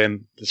Black would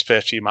win his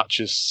first few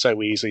matches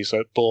so easy, so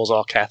it bores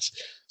Arquette.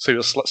 So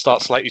he'll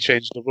start slightly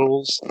changing the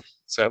rules.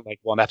 So, like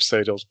one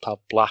episode, he'll have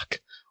Black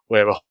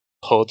wear a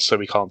hood so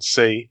we can't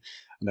see,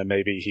 and then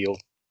maybe he'll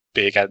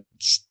be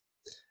against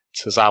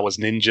Tozawa's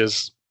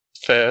ninjas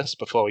first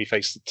before he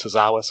faces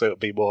Tozawa, so it'll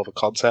be more of a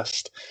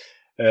contest.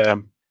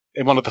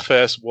 In one of the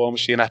first War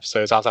Machine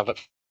episodes, I'd have it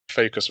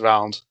focus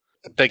around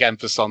a big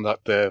emphasis on that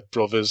they're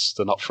brothers,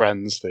 they're not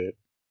friends, they're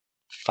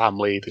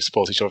family, they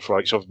support each other for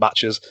each other's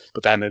matches.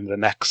 But then in the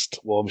next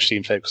War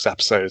Machine focused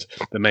episode,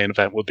 the main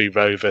event would be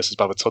Ro versus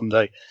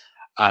Babatunde,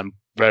 and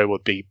Ro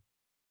would be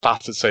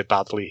battered so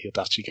badly he'd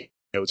actually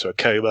go to a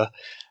coma.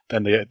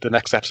 Then the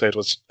next episode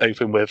was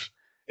open with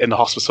in the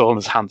hospital, and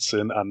there's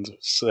Hanson and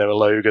Sarah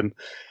Logan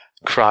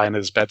crying at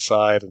his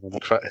bedside, and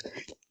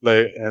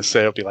then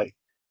Sarah would be like,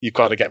 "You've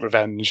got to get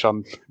revenge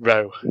on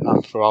Ro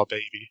and for our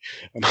baby,"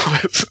 and all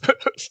this.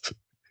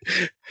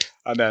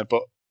 And then,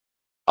 but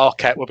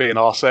Arquette would be an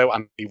arso,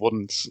 and he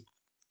wouldn't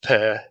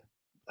pair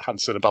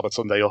Hanson and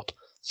Babatunde up,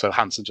 so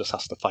Hanson just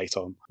has to fight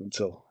on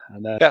until.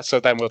 And so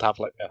then we'll have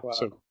so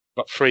we've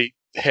got 3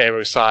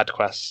 hero side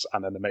quests,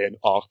 and then the main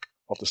arc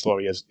of the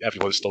story is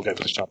everyone's still going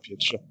for the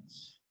championship.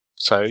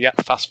 So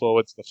fast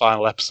forward to the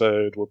final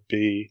episode would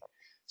be.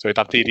 So we'd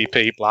have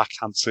DDP, Black,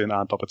 Hanson,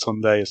 and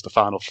Babatunde as the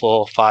final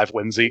 4, 5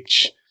 wins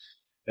each.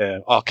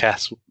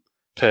 Arquette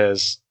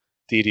pairs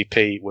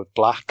DDP with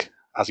Black,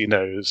 as he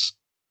knows,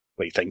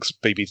 he thinks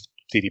maybe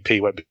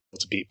DDP won't be able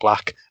to beat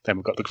Black. Then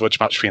we've got the grudge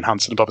match between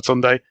Hanson and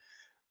Babatunde.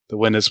 The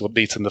winners will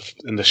meet in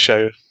the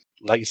show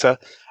later,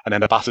 and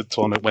then a battered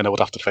tournament winner would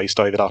have to face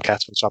David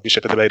Arquette for the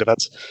championship in the main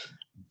event.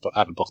 But I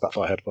haven't booked that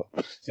far ahead. But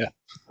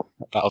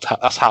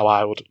that's how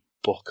I would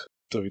book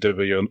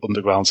WWE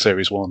Underground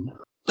Series 1.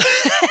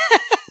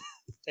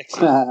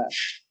 Excellent.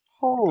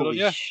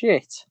 Holy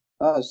shit!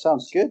 Oh,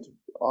 sounds good.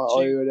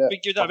 I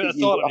give that a bit of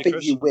thought. I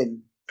think you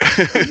win.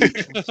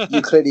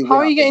 You clearly win. How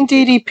are you getting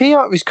DDP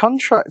out of his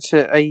contract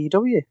at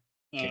AEW?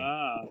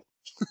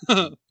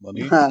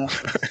 Money.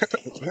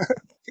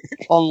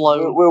 On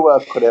loan. We'll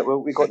work on it.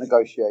 We've got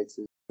negotiators.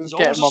 There's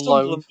Get him on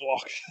loan.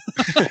 block.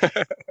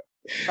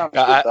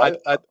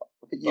 I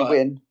think you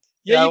win.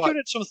 Yeah, you've given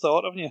it some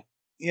thought, haven't you?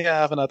 Yeah,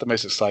 I haven't had the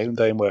most exciting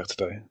day in work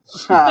today.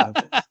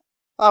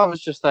 I was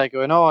just there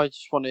going, I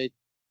just want to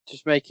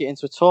just make it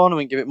into a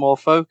tournament, give it more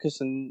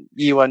focus, and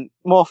you went,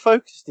 more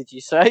focus, did you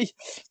say?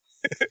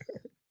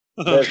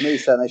 There's me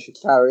saying they should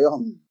carry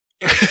on.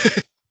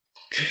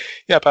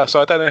 Yeah, but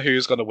so I don't know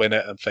who's going to win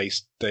it and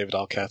face David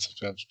Arquette.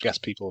 I guess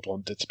people would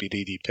want it to be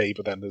DDP,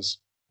 but then there's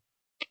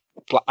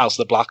House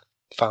of the Black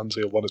fans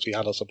who want it to be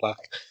House of Black,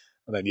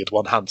 and then you'd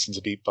want Hansen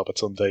to beat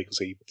Babatunde because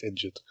he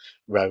injured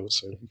Rowe.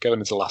 So going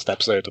into the last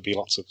episode, there'll be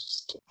lots of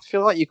stuff. I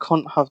feel like you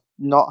couldn't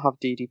not have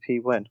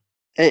DDP win.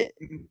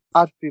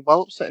 I'd be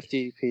well upset if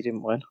DDP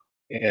didn't win.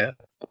 Yeah.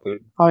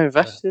 I'm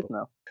invested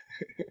now.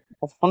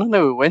 I want to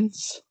know who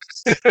wins.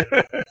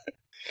 Can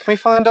we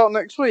find out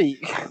next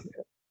week?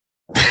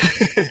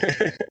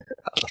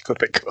 I'd like to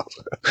think about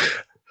it.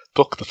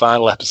 Book the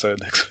final episode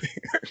next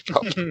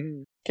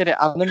week. Get it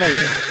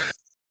animated.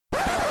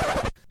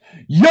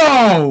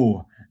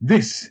 Yo!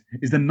 This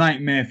is the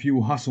Nightmare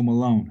Fuel Hustle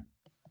Malone,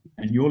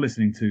 and you're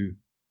listening to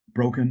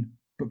Broken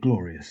but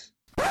Glorious.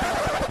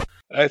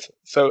 Right,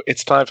 so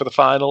it's time for the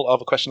final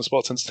of A Question of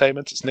Sports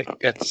Entertainment. It's Nick,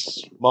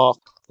 it's Mark,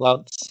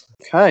 Lance.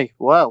 Okay,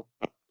 well,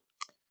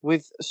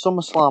 with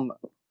SummerSlam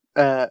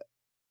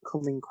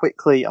coming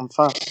quickly and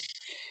fast,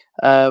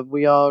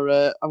 we are.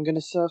 I'm going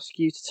to ask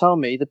you to tell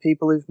me the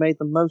people who've made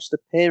the most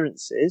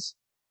appearances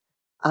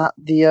at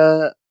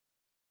the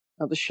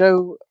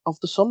show of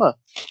the summer.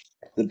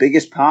 The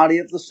biggest party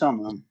of the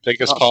summer.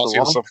 Biggest That's party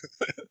the of one. summer.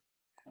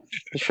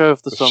 The show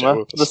of the The summer. show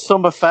of the The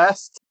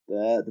Summerfest.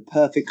 The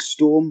Perfect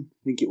Storm,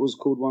 I think it was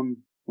called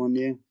one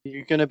year.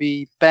 You're going to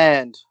be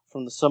banned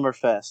from the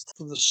Summerfest.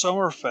 From the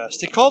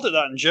Summerfest. They called it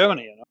that in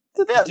Germany, you know.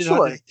 Did they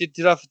actually?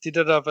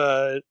 Did have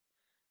a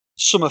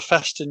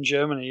Summerfest in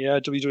Germany, yeah.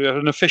 WWE,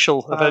 an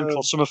official event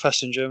called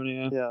Summerfest in Germany,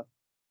 yeah. Yeah.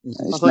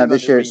 It's thought you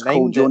this year. It's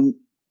renamed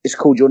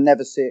called You'll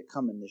Never See It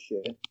Coming this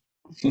year.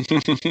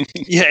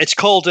 Yeah, it's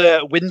called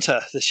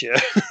Winter this year.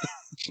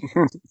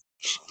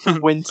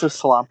 Winter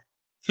Slam.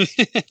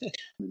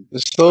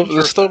 There's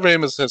still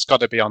rumours it's got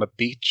to be on a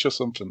beach or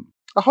something.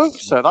 I hope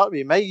so. That'd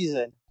be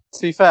amazing.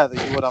 To be fair,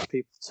 that you would have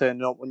people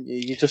turning up, wouldn't you?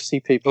 You just see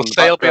people.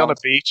 They'll be on a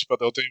beach, but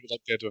they'll do what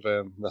they did with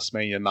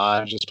WrestleMania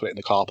 9, just put it in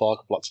the car park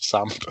with lots of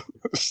sand.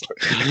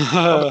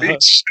 On the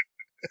beach.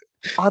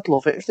 I'd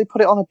love it if they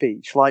put it on a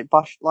beach,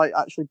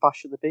 actually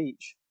bash at the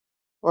beach,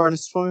 or in a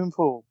swimming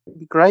pool. It'd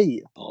be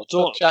great. Oh,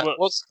 don't. Jack,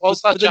 what's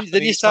that?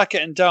 Then you start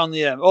getting down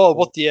the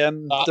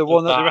the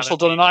one that they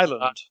wrestled on an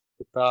island.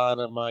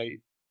 Dynamite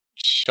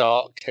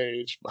shark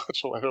cage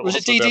match. Or whatever Was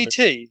it was.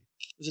 DDT?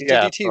 Was it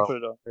Yeah, DDT who put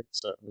it on? I think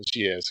so. It was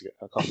years ago.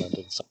 I can't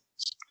remember.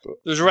 But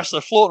There was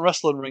a floating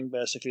wrestling ring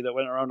basically that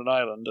went around an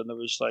island, and there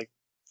was like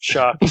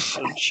sharks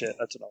and shit. I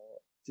don't know.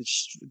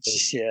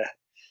 It's yeah,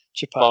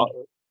 Japan.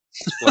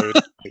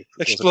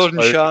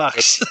 Exploding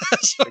sharks.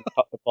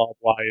 Cut the barbed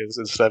wires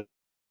instead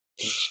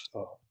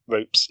of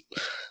ropes.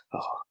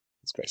 Oh,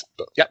 it's crazy.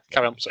 But yeah,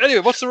 carry on. Sorry.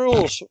 Anyway, what's the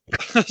rules?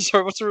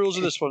 Sorry, what's the rules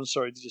of this one?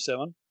 Sorry, did you say,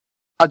 man?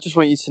 I just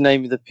want you to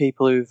name the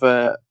people who've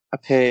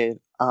appeared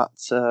at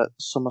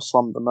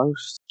SummerSlam the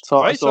most. So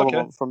Right, that's all okay.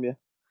 I want from you.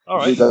 All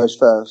Who right. goes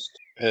first?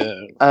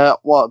 Well,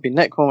 it'd be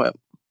Nick, won't it?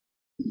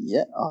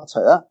 Yeah, I'll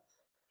take that.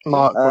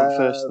 Mark went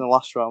first in the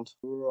last round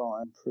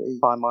Right, I'm pretty.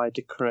 by my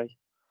decree.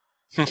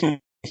 No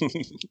Okay.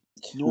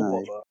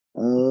 bother.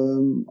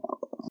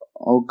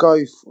 I'll go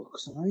for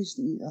because I know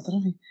I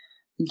don't know. I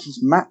think he's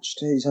matched.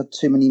 He's had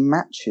too many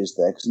matches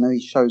there because I know he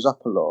shows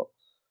up a lot.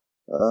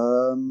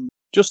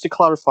 Just to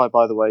clarify,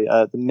 by the way,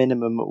 the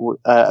minimum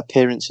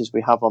appearances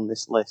we have on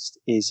this list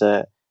is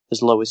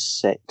as low as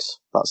 6.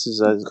 That's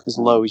as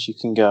low as you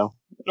can go.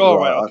 All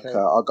right. Okay.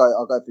 I'll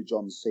go for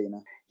John Cena.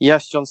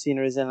 Yes, John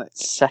Cena is in at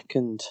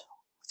second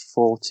with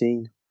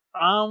 14.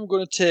 I'm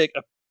going to take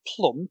a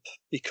plump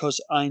because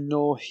I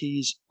know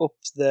he's up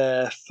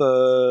there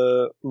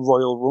for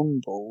Royal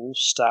Rumble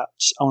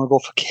stats. I'm going to go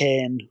for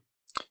Kane.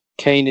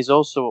 Kane is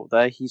also up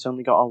there. He's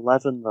only got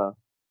 11 though.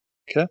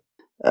 Okay.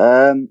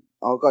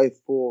 I'll go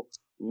for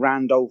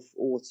Randolph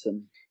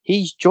Orton.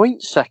 He's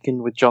joint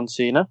second with John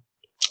Cena.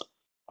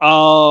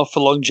 For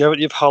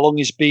longevity of how long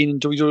he's been in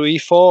WWE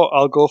for,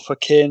 I'll go for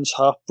Kane's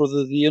half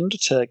brother, The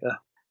Undertaker.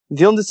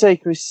 The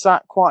Undertaker is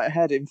sat quite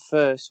ahead in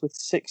first with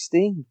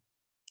 16.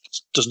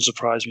 It doesn't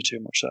surprise me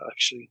too much, that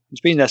actually. He's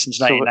been there since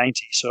So-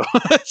 1990, so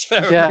it's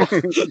fair Yeah.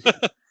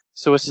 enough.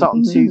 So we're sat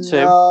on 2-2.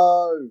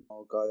 No,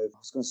 I'll go. I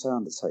was going to say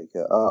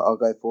Undertaker. I'll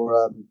go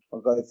for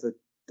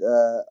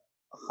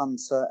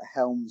Hunter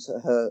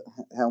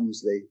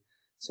Helmsley.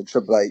 So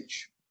Triple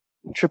H.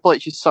 Triple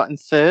H is sat in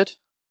third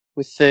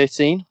with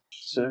 13.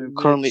 So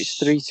currently it's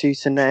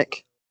 3-2 to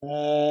Nick.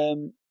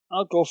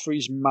 I'll go for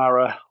his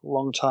Mara,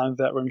 long-time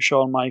veteran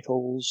Shawn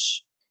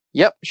Michaels.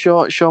 Yep,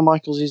 Shawn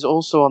Michaels is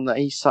also on there.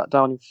 He sat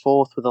down in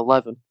fourth with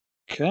 11,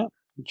 Okay.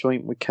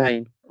 joint with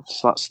Kane.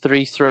 So that's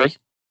 3-3.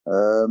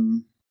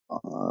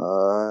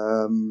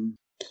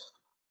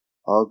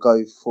 I'll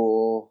go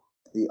for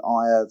the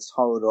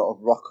Ayatollah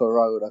of Rock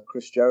Road,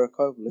 Chris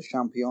Jericho, Le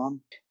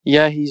Champion.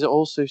 Yeah, he's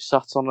also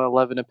sat on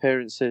 11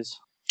 appearances.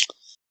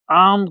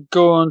 I'm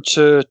going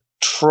to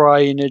try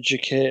and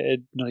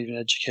not even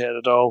educated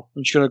at all.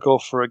 I'm just going to go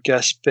for a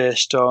guess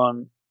based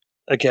on,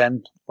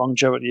 again,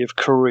 longevity of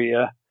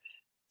career.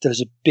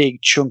 There's a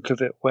big chunk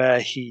of it where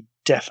he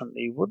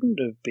definitely wouldn't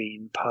have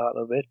been part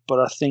of it, but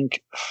I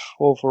think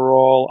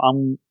overall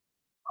I'm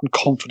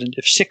confident.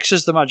 If 6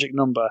 is the magic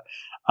number,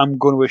 I'm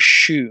going to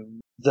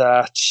assume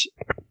that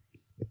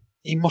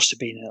he must have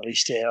been in at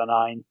least 8 or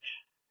 9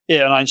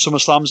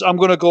 SummerSlams. I'm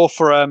going to go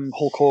for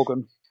Hulk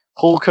Hogan.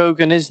 Hulk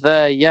Hogan is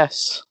there,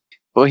 yes,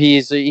 but he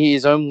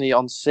is only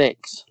on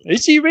 6.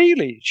 Is he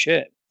really?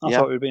 Shit, I Yeah.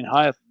 thought it would have been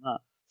higher than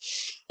that.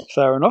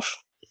 Fair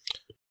enough.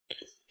 Do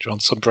you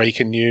want some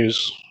breaking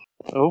news?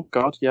 Oh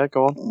God, yeah,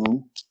 go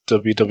on.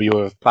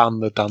 WWE have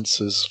banned the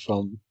dancers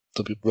from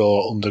the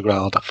Raw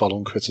Underground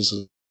following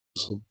criticism.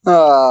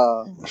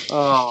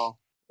 Oh,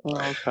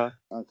 okay.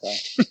 Okay.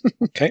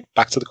 Okay,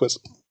 back to the quiz.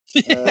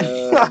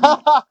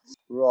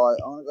 Right,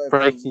 I'm gonna go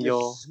Breaking for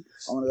your.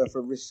 I'm gonna go for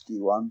a risky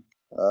one.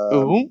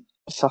 Ooh,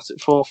 sat at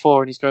 4-4,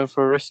 and he's going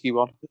for a risky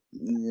one.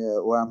 Yeah,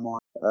 where am I?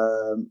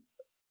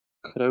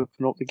 Could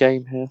open up the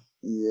game here.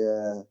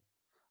 Yeah.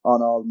 Oh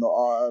no, I'm not.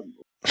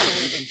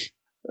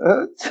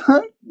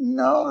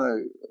 No.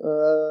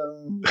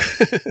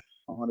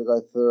 I'm gonna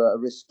go for a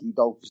risky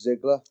Dolph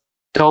Ziggler.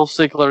 Dolph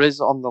Ziggler is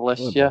on the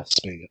list, yes,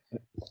 Speak.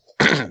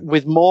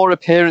 with more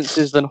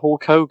appearances than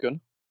Hulk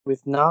Hogan,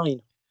 with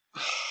 9.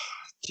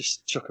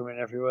 Just chuck him in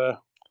everywhere.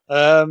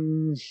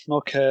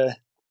 Okay.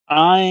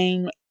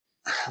 I'm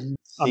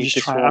just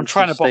trying. I'm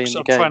trying to box.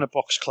 I'm trying to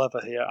box clever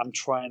here. I'm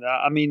trying to.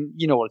 I mean,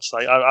 you know what it's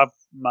like.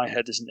 My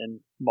head isn't in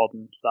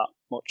modern that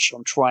much. So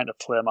I'm trying to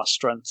play my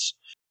strengths.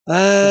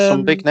 There's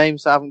some big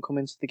names that haven't come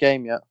into the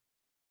game yet.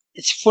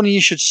 It's funny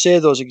you should say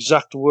those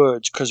exact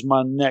words because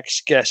my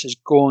next guess is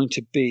going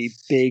to be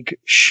Big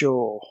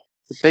Show.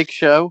 The Big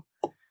Show.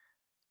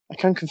 I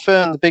can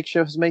confirm the Big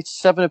Show has made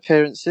 7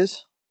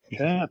 appearances.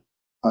 Yeah.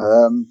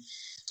 So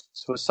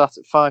we're sat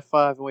at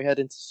 5-5, and we head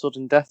into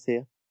sudden death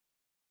here.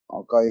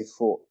 I'll go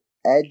for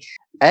Edge.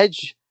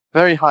 Edge,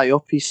 very high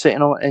up. He's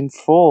sitting in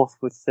 4th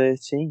with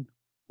 13.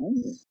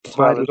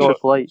 Right, with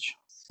Triple H.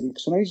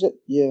 Because I know he's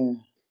yeah.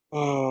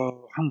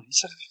 Oh,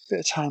 he's had a bit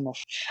of time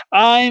off.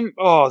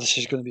 This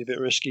is going to be a bit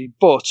risky,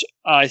 but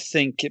I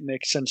think it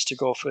makes sense to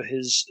go for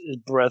his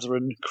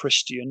brethren,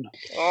 Christian.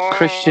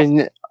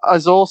 Christian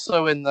is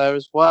also in there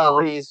as well.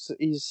 He's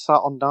sat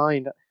on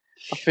 9.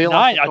 I feel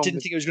 9. Like I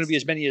didn't think it was going to be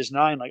as many as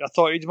 9. Like I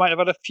thought he might have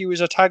had a few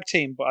as a tag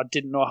team, but I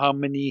didn't know how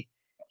many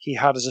he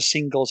had as a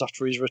singles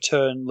after his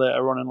return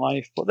later on in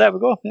life. But there we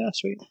go. Yeah,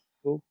 sweet.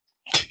 Cool.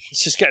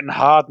 It's just getting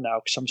hard now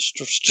because I'm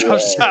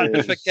starting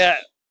to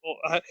forget.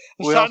 I'm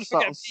starting to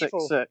forget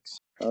people. 6-6.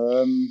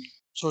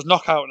 So it's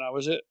knockout now,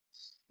 is it?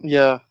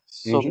 Yeah,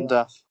 sudden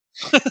death.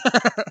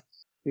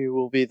 Who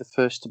will be the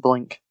first to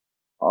blink?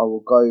 I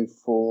will go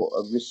for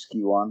a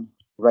risky one.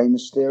 Rey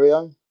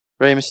Mysterio.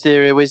 Rey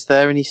Mysterio is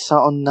there, and he's sat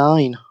on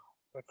 9.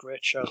 A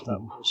great shout that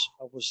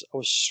was. I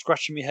was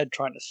scratching my head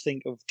trying to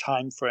think of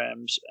time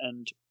frames,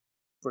 and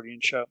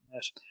brilliant shout.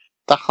 Yes.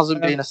 That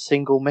hasn't been a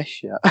single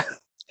miss yet.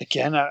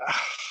 Again,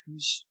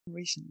 who's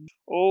recently?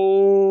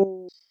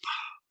 Oh,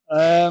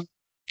 man.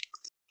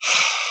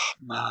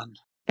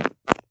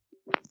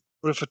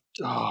 What if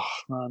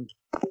man.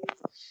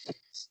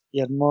 He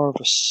had more of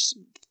a.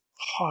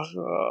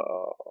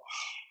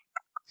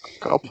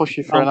 I'll push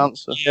you for an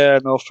answer. Yeah,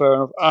 no, fair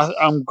enough.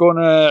 I'm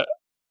gonna.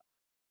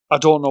 I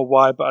don't know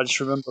why, but I just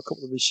remember a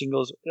couple of his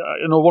singles.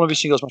 You know, one of his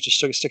singles matches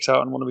sticks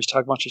out, and one of his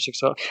tag matches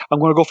sticks out. I'm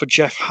going to go for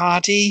Jeff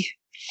Hardy.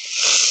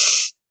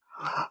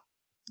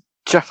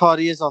 Jeff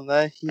Hardy is on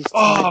there. He's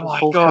my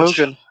Hulk God.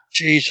 Hogan.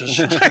 Jesus.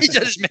 He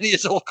did as many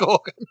as Hulk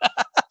Hogan.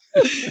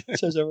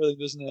 Says everything,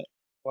 doesn't it?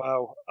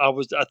 Wow. I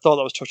thought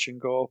that was touch and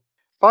go.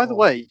 By the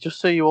way, just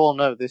so you all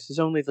know, this is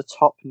only the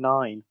top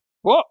 9.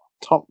 What?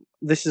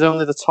 This is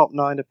only the top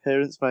 9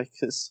 appearance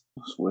makers.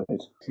 That's weird.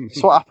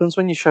 That's what happens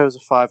when your shows are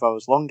 5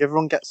 hours long.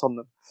 Everyone gets on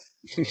them.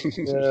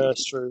 Yeah,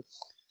 it's true.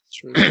 It's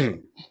true.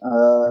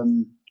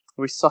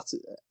 We sat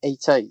at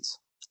 8-8.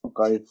 I'll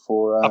go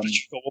for. I've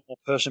just got one more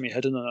person in my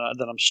head, and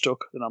then I'm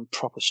stuck. Then I'm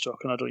proper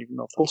stuck, and I don't even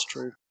know if that's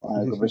true.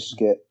 I'm going to risk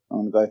it.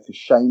 I'm going to go for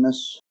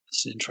Sheamus.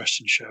 It's an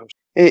interesting show.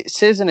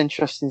 It is an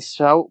interesting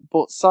shout,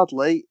 but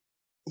sadly,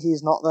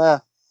 he's not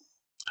there.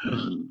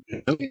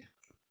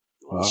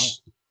 Wow.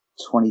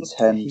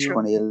 2010,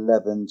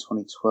 2011,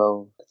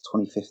 2012,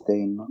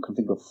 2015. I can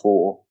think of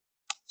 4.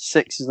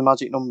 6 is the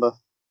magic number.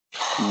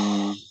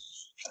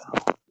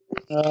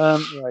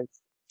 Right.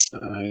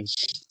 Nice.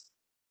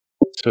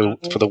 So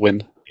for the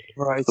win.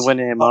 Right. The win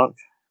here, Mark.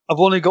 I've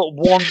only got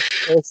one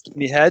person in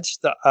my head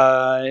that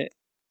I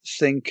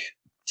think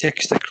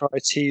ticks the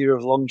criteria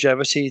of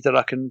longevity that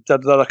I can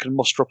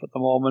muster up at the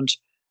moment,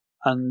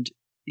 and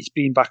he's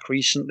been back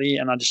recently,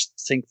 and I just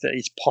think that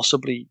he's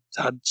possibly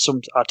had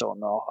some. I don't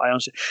know. I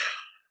honestly,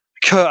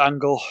 Kurt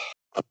Angle.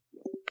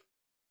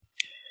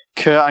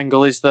 Kurt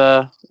Angle is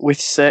there with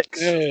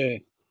 6. Yeah.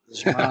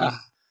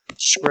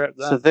 Scrape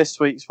that. So this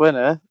week's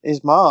winner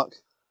is Mark.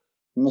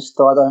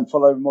 Mr. I don't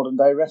follow modern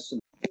day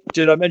wrestling.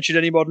 Did I mention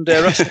any modern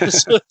day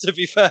wrestlers? To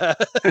be fair,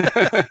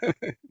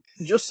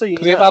 Just so you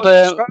We've know,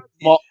 had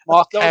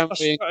Mark that was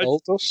Henry and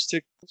Goldust.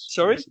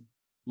 Sorry?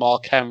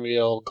 Mark Henry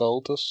or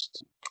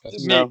Goldust.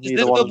 No,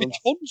 neither one of them.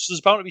 There's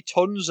bound to be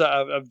tons that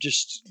I've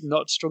just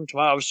not strung to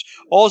mind.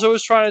 All I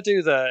was trying to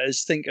do there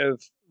is think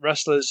of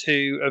wrestlers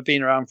who have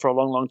been around for a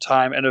long, long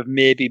time and have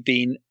maybe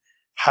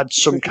had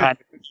some kind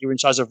of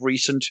appearance as of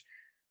recent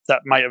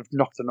that might have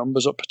knocked the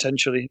numbers up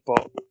potentially,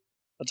 but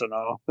I don't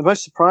know. The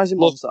most surprising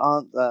ones that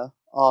aren't there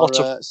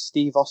are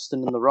Steve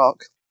Austin and The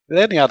Rock.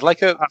 They only had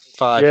like a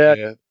 5 Yeah.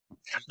 year.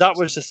 That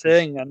was the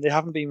thing, and they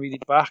haven't been really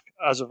back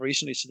as of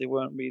recently, so they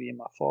weren't really in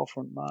my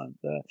forefront mind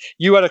there.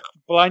 You had a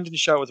blinding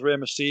shout with Rey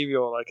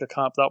Mysterio,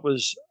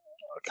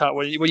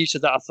 when you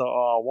said that, I thought,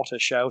 oh, what a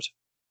shout!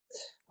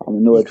 I'm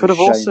annoyed. You could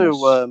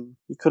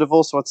have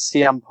also had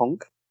CM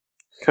Punk,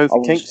 Kofi I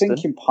was Kingston.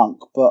 thinking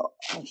Punk, but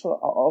I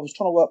was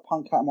trying to work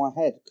Punk out of my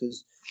head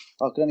because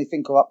I could only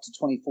think of up to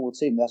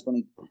 2014. That's when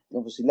he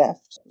obviously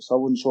left. So I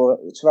wasn't sure.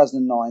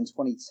 2009,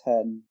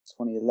 2010,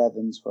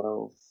 2011,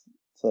 12,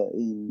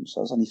 13.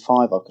 So that's only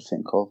 5 I could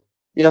think of.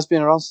 He has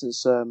been around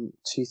since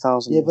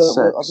 2006. Yeah,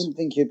 but I didn't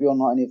think he'd be on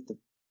any of the.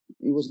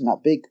 He wasn't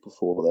that big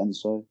before then,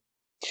 so.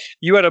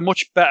 You had a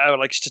much better,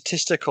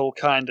 statistical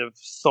kind of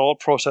thought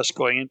process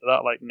going into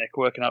that, Nick,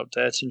 working out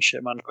dates and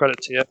shit, man. Credit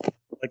to you.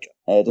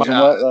 It doesn't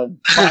work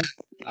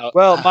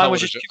though. Mine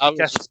was just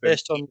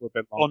based on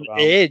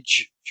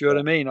age. Do you know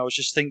what I mean? I was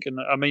just thinking.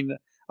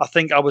 I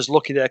think I was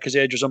lucky there because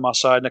age was on my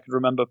side, and I could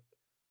remember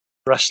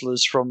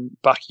wrestlers from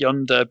back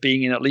yonder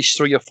being in at least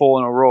 3 or 4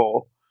 in a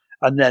row,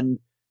 and then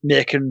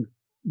making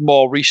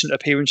more recent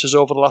appearances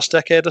over the last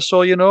decade or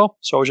so.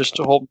 So I was just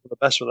hoping for the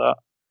best with that.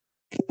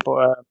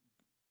 But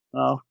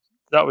no,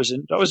 that was a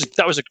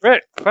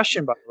great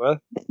question, by the way.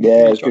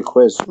 Yeah, it's a good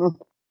quiz.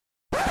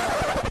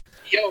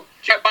 Yo,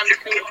 Jack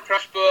Bandicoot,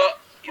 Crossbow.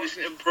 You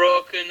listen to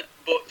Broken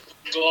but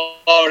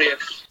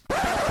Glorious.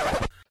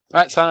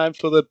 Right, time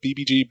for the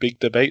BBG Big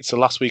Debate. So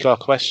last week our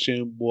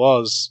question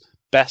was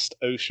best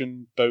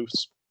ocean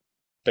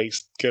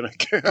boat-based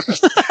gimmick.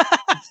 Here's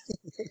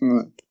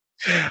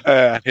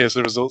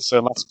the results. So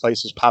last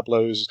place was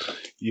Pablo's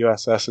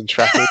USS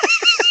Intrepid.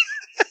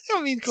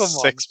 I mean, come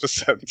on.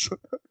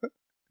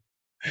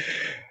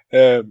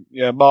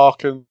 6%.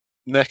 Mark and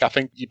Nick, I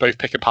think you both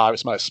picking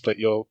Pirates might split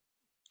your...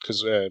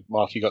 Because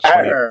Mark, you got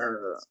 20.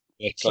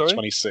 Nick got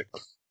 26.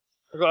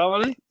 I got how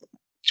many?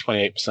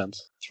 28%.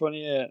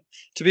 28.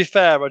 To be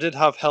fair, I did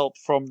have help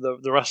from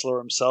the wrestler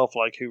himself,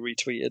 who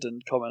retweeted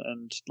and commented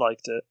and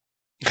liked it.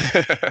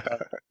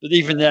 But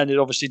even then, it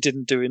obviously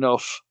didn't do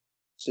enough.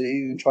 So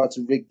you tried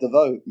to rig the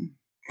vote?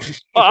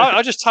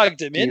 I just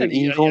tagged him in. You're an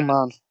evil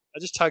man. I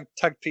just tagged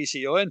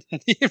PCO in,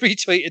 and he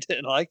retweeted it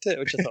and liked it,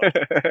 which I thought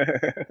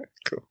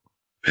cool.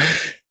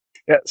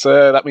 Yeah,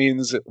 so that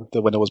means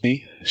the winner was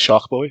me,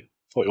 Shark Boy,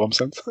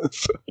 41%.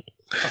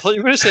 I thought you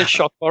were going to say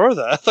shock horror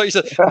there. I thought you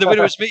said the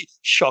winner was me,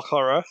 shock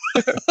horror.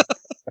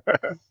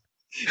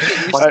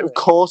 Of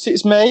course,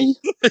 it's me.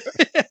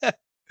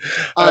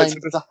 I'm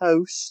the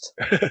host.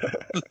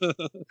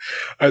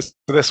 So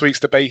this week's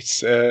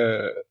debate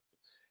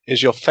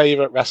is your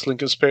favourite wrestling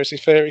conspiracy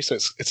theory. So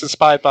it's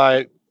inspired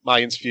by my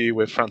interview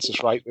with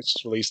Francis Wright, which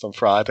is released on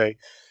Friday,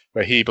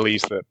 where he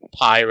believes that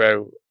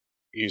pyro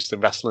used in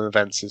wrestling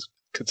events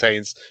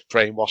contains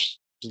brainwashing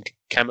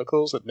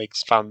chemicals that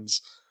makes fans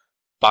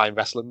buying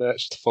wrestling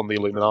merch to fund the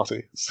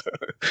Illuminati. So.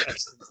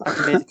 I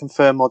can neither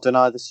confirm or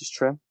deny this is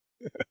true.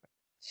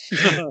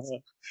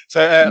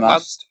 So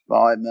must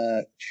buy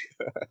merch.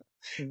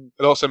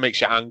 It also makes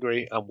you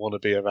angry and want to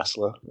be a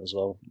wrestler as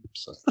well.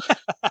 So.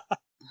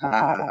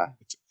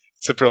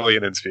 It's a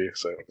brilliant interview.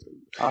 So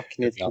I can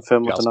neither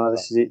confirm or deny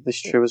this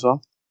is true as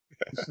well.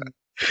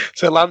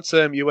 So Lance,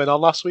 you went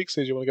on last week,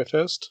 so do you want to go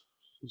first?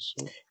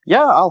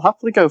 Yeah, I'll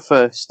happily go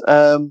first.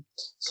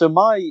 So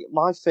my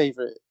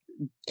favourite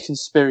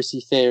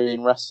conspiracy theory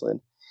in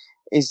wrestling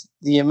is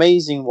the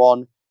amazing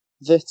one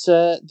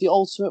that the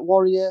Ultimate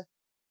Warrior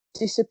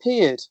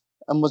disappeared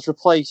and was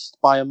replaced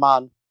by a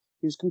man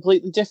who's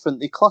completely different.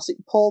 The classic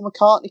Paul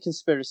McCartney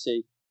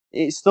conspiracy.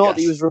 It's thought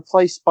that he was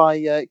replaced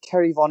by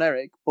Kerry Von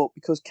Erich, but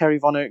because Kerry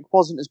Von Erich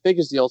wasn't as big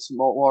as the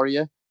Ultimate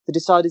Warrior, they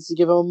decided to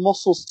give him a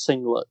muscle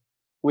singlet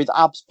with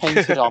abs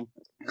painted on.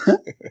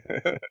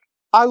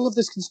 I love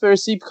this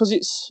conspiracy because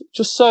it's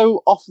just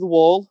so off the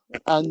wall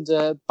and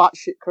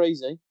batshit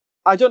crazy.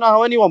 I don't know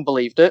how anyone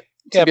believed it,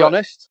 to be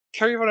honest.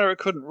 Kerry Von Erich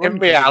couldn't run. In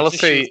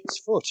reality, his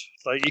foot,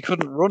 he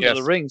couldn't run to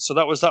the ring, so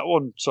that was that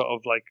one sort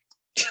of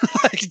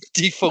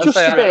default.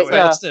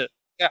 Isn't it?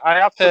 Yeah, I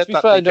have heard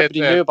that. Nobody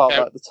knew about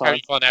that at the time.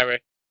 Kerry Von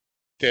Erich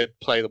did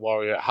play the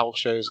Warrior at house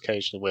shows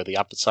occasionally, where they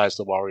advertised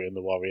the Warrior, and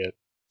the Warrior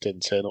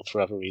didn't turn up for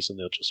whatever reason.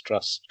 They'll just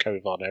dress Kerry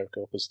Von Erich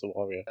up as the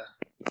Warrior.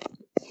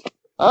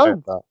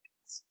 Oh,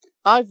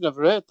 I've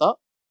never heard that.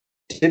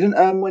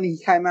 Didn't when he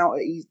came out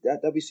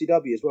at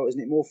WCW as well?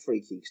 Isn't it more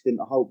freaky? Because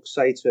didn't Hulk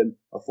say to him,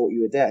 "I thought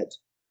you were dead"?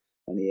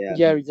 And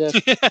Yeah, he did.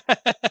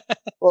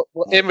 Well,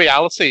 in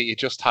reality, he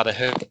just had a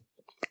hip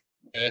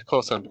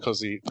haircut, and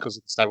because of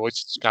the steroid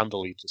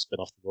scandal, he'd just been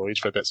off the roid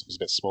for a bit, so he was a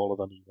bit smaller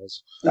than he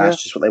was.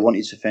 That's just what they want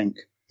you to think.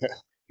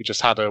 He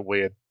just had a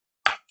weird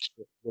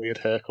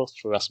haircut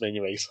for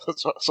WrestleMania 8.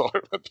 That's what I saw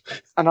him.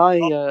 And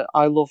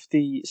I love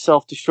the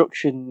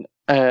self-destruction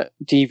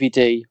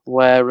DVD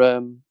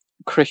where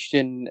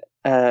Christian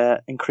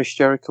and Chris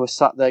Jericho were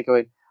sat there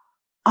going,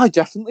 I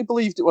definitely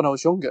believed it when I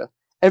was younger.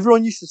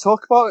 Everyone used to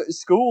talk about it at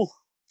school.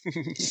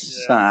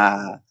 It's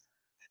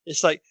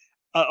like,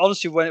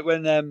 honestly,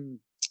 when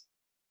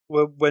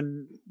we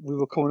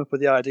were coming up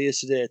with the ideas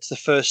today, it's the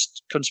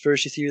first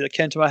conspiracy theory that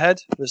came to my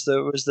head was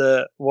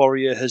the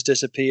Warrior has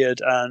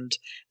disappeared and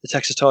the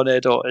Texas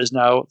Tornado is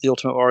now the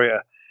Ultimate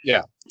Warrior.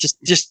 Yeah.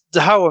 Just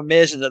how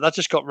amazing that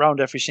just got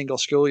round every single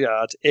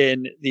schoolyard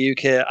in the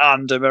UK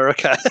and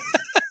America.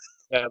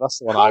 Yeah, that's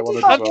the one I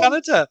wanted as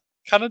well.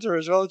 Canada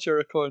as well,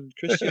 Jericho and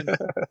Christian.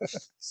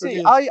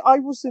 See, I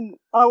wasn't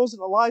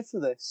alive for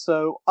this,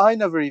 so I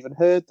never even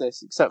heard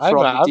this except for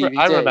on the DVD.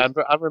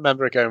 I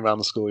remember it going around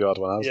the schoolyard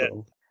when I was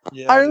little.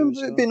 Yeah, I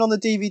remember it being on the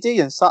DVD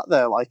and sat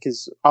there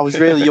as I was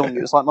really young.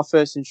 It was like my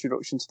first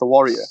introduction to the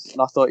Warrior,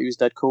 and I thought he was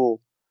dead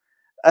cool.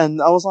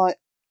 And I was like,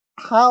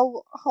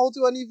 how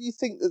do any of you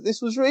think that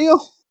this was real?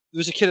 There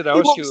was a kid at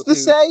our school looks the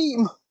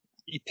same.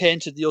 He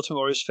painted the Ultimate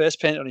Warrior's face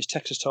paint on his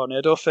Texas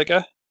Tornado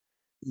figure.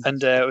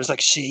 And it was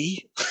like,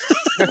 see?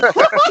 That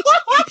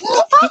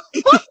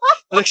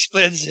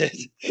explains it.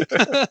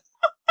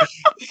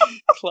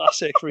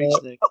 Classic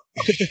reasoning.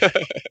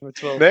 Nick,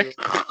 do you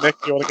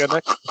want to go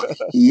next?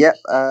 Yep.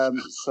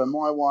 So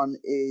my one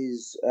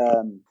is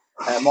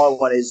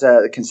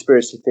the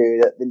conspiracy theory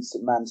that Vince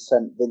McMahon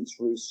sent Vince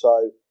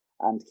Russo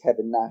and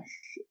Kevin Nash.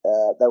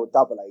 They were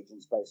double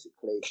agents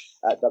basically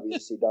at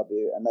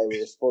WCW, and they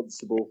were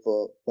responsible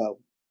for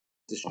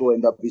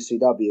destroying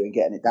WCW and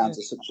getting it down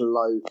to such a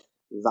low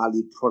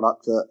valued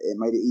product that it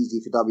made it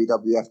easy for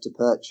WWF to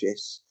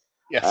purchase.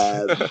 Yes.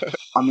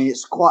 I mean,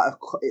 it's quite a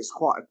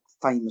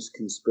famous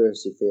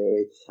conspiracy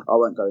theory. I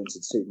won't go into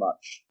too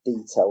much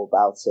detail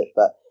about it,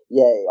 but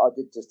yeah, I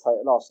did just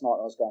take last night.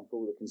 I was going through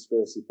all the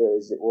conspiracy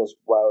theories. It's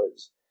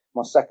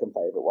my second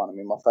favourite one. I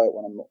mean, my favourite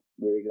one I'm not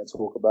really going to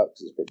talk about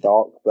because it's a bit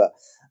dark, but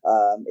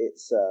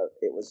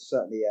it was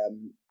certainly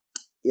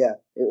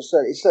it's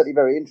certainly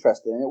very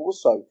interesting, and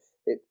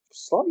it's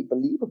slightly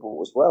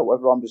believable as well.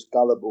 Whether I'm just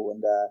gullible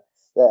and I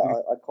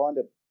kind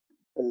of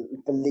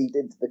believed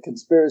into the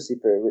conspiracy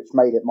theory, which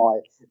made it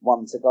my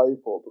one to go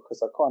for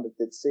because I kind of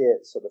did see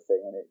it, sort of thing,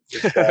 and it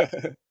just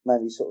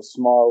made me sort of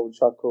smile,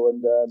 chuckle,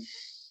 and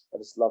I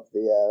just loved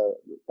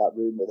that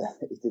rumour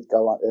that he did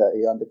go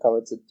he undercover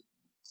to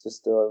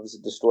just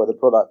obviously destroy the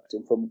product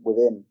from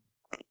within.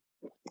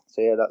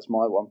 So yeah, that's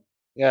my one.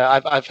 Yeah,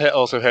 I've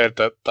also heard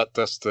that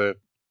just the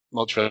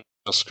Montreal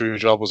screw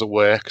job was at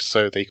work,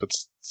 so they could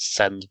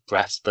send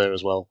Brett there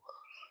as well.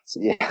 So,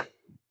 yeah.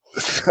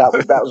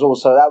 that was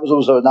also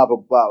another.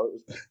 Well, it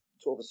was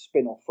sort of a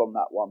spin-off from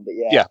that one, but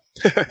yeah.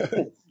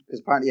 Because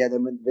apparently,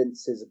 then when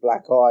Vince's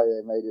black eye,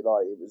 they made it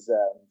like it was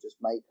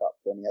just makeup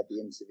when he had the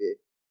interview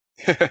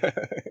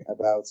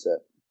about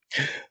it.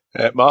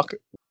 Mark?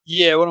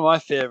 Yeah, one of my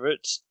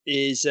favourites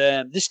is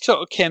this sort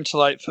of came to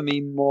light for me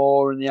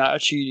more in the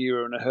Attitude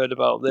Era when I heard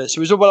about this.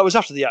 It was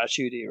after the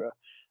Attitude Era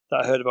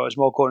that I heard about. It was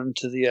more going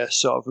into the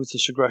sort of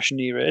Ruthless Aggression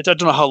era. I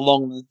don't know how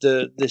long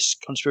this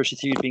conspiracy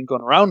theory had been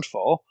going around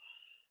for.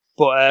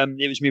 But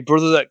it was my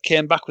brother that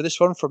came back with this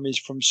one from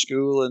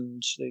school,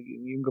 and the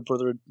younger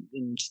brother,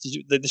 and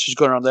this was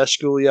going around their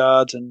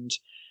schoolyard, and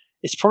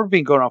it's probably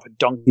been going on for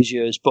donkey's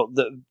years. But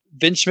the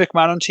Vince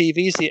McMahon on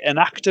TV is an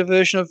actor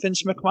version of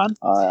Vince McMahon.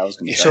 I was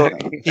going to say so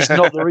he's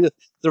not the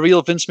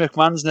real Vince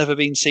McMahon's never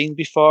been seen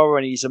before,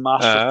 and he's a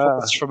master of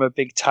puppets from a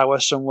big tower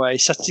somewhere. He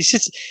sat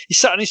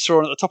on his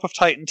throne at the top of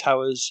Titan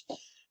Towers.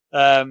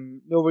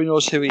 Nobody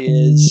knows who he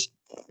is.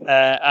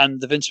 And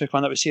the Vince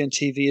McMahon that we see on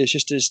TV is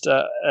just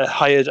a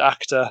hired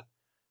actor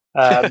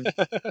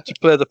to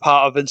play the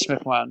part of Vince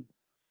McMahon.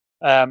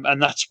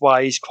 And that's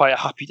why he's quite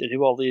happy to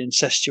do all the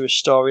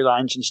incestuous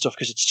storylines and stuff,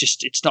 because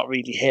it's not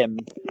really him.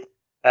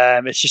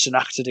 It's just an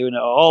actor doing it,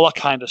 all that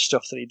kind of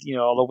stuff that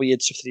all the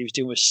weird stuff that he was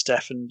doing with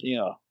Steph and,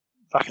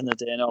 back in the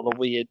day, and all the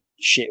weird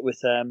shit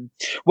with the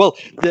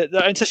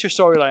incestuous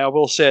storyline, I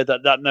will say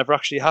that never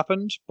actually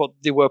happened, but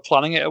they were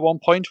planning it at one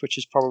point, which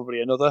is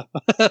probably another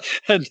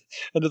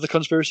another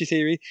conspiracy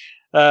theory.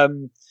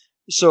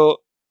 So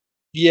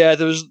yeah,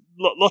 there was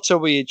lots of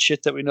weird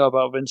shit that we know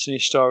about Vince and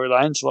his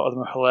storylines. A lot of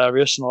them are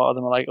hilarious, and a lot of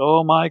them are like,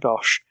 oh my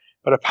gosh.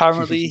 But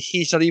apparently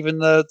he's not even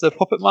the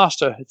puppet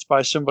master. It's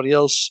by somebody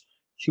else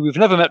who we've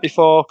never met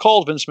before,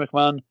 called Vince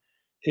McMahon,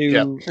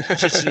 who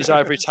sits in his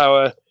ivory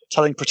tower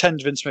telling pretend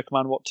Vince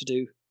McMahon what to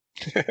do.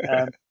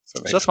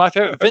 So that's my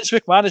favourite. Vince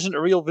McMahon isn't a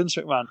real Vince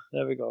McMahon.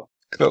 There we go.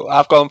 Cool.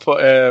 I've gone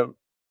for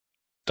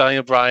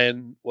Daniel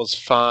Bryan was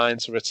fine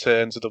to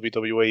return to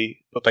WWE,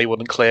 but they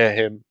wouldn't clear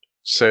him,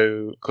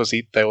 so because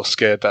they were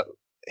scared that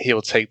he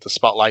would take the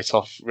spotlight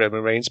off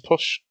Roman Reigns'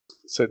 push.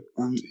 So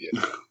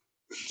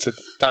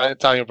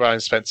Daniel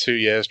Bryan spent 2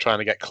 years trying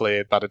to get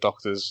cleared by the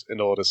doctors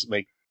in order to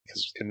make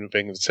his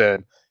in-ring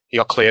return. He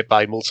got cleared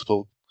by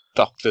multiple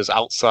doctors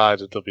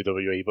outside of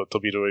WWE, but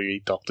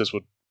WWE doctors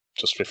would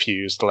just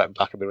refuse to let him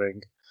back in the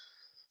ring.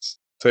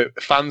 So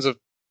fans have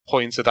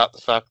pointed at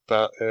the fact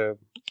that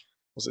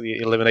was it he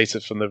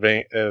eliminated from the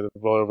ring,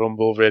 Royal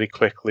Rumble really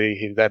quickly.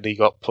 He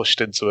got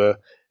pushed into a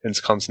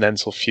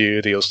intercontinental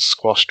feud. He was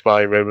squashed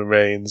by Roman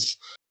Reigns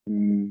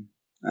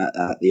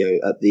at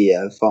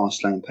the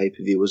Fastlane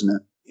pay-per-view,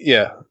 wasn't it?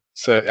 Yeah.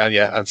 So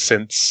and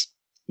since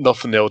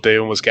nothing they were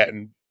doing was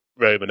getting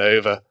Roman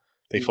over,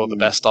 they thought the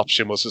best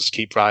option was just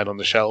keep Bryan on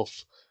the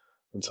shelf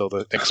until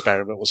the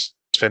experiment was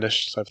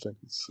finished, type of thing.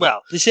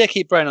 Well, they say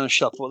keep Bryan on the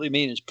shelf. What they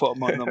mean is put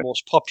him on the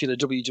most popular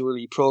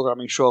WWE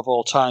programming show of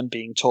all time,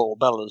 being Total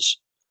Bellas.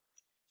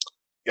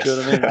 Yes. Do you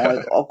know what I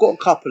mean? I've got a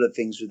couple of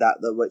things with that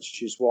though,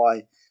 which is why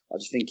I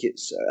just think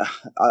it's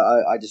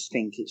I just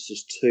think it's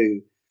just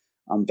too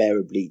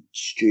unbearably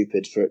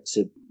stupid for it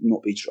to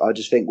not be true. I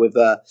just think with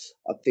I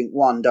think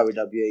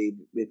WWE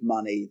with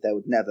money, they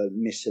would never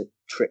miss a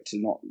trick to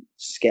not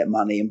get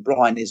money, and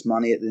Bryan is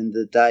money at the end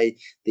of the day.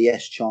 The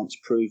S chance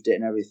proved it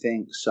and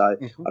everything, so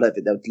I don't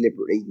think they'll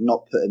deliberately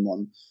not put him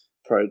on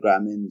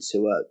programming to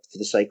for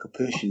the sake of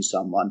pushing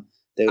someone.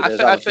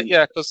 I think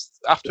because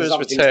after his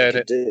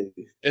return,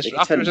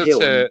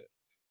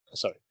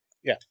 sorry,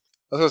 yeah,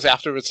 I was going to say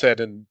after return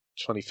in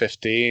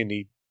 2015,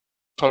 he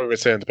probably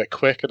returned a bit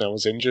quick and then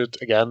was injured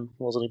again,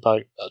 wasn't he?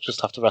 By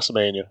just after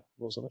WrestleMania,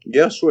 wasn't it?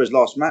 Yeah, I saw his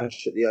last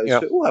match at the O2. Yeah.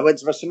 Oh, I went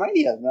to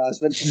WrestleMania. No, I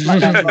went to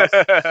SmackDown.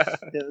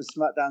 It was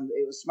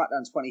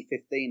SmackDown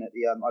 2015 at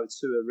the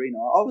O2 Arena.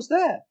 I was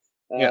there.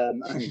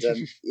 And it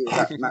was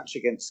that match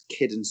against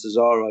Kidd and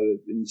Cesaro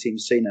in Team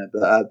Cena.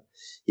 But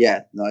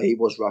he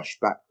was rushed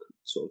back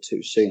sort of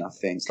too soon, I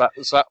think.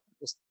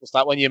 Was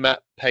that when you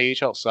met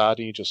Paige outside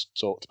and you just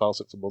talked about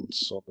it for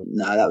months?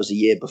 No, that was a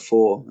year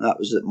before. That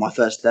was at my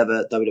first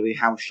ever WWE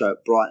house show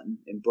at Brighton,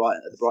 at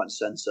the Brighton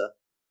Centre.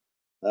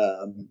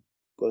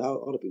 God,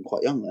 I'd have been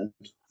quite young then.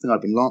 I think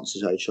I'd been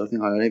Lance's age, so I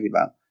think I'd only be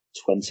about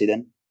 20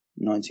 then,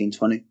 19,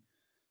 20.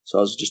 So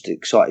I was just an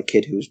excited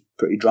kid who was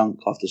pretty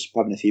drunk after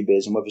having a few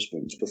beers and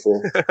Wetherspoons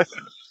before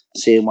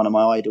seeing one of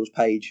my idols,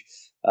 Paige.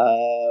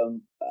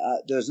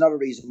 There's another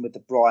reason with the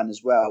Bryan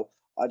as well.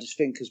 I just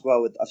think as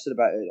well, I've said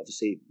about it,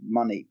 obviously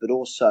money, but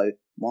also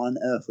why on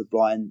earth would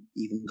Bryan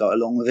even go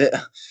along with it?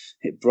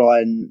 If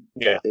Bryan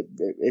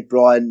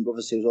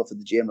obviously was offered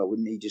the GM,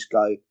 wouldn't he just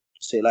go,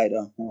 see you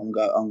later? I'm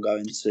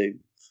going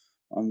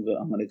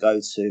to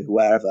go to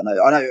wherever. I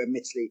know.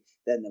 Admittedly,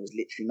 then there was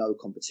literally no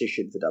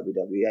competition for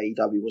WWE.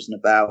 AEW wasn't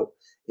about.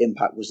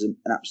 Impact was an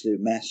absolute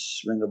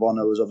mess. Ring of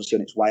Honor was obviously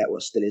on its way out, or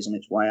still is on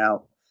its way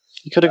out.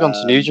 He could have gone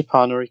to New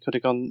Japan, or he could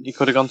have gone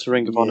to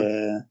Ring of Honor.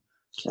 Yeah.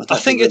 I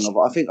don't think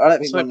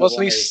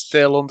wasn't he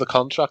still under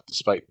contract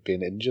despite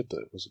being injured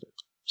though, wasn't it?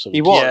 So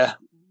he was.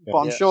 But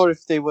I'm sure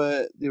if they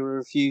were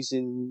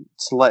refusing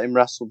to let him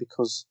wrestle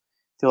because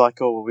they're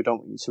like, oh well, we don't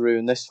want you to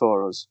ruin this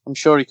for us. I'm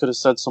sure he could have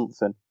said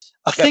something.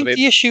 I think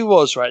the issue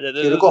was right that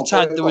there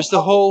was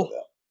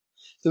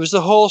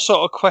the whole sort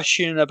of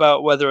question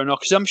about whether or not,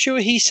 because I'm sure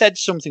he said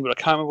something, but I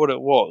can't remember what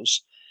it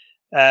was.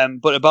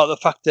 But about the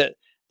fact that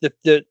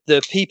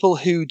the people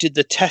who did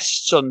the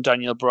tests on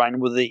Daniel Bryan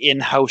were the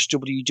in-house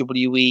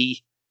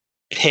WWE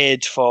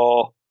paid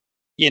for,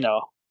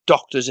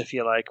 doctors, if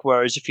you like.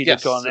 Whereas if he'd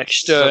have gone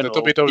external,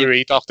 so the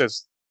WWE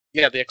doctors,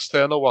 the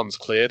external ones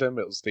cleared him.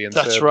 It was the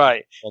internal. That's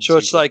right. So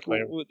it's like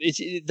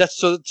that's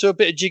so a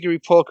bit of jiggery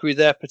pokery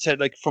there,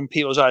 like from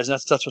people's eyes, and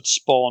that's what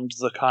spawned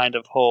the kind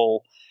of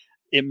whole.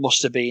 It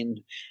must have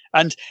been,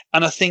 and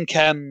I think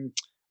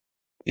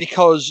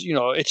because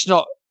it's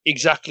not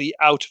exactly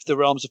out of the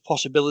realms of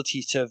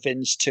possibility to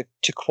Vince to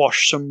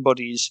quash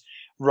somebody's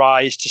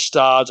rise to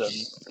stardom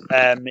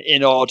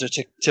in order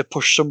to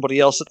push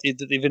somebody else that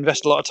they've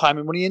invested a lot of time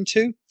and money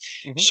into.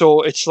 Mm-hmm.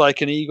 So it's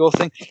like an ego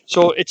thing.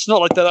 So it's not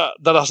like that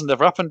hasn't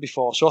ever happened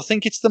before. So I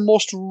think it's the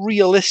most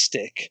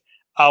realistic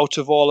out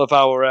of all of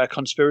our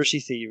conspiracy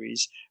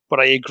theories.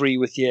 But I agree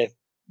with you,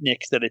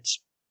 Nick, that it's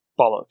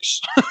bollocks.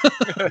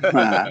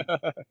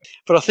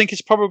 But I think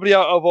it's probably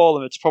out of all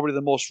of them, it's probably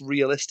the most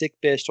realistic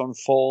based on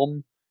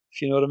form.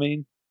 If you know what I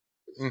mean?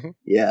 Mm-hmm.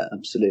 Yeah,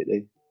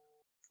 absolutely.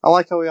 I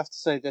like how we have to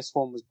say this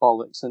one was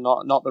bollocks and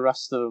not the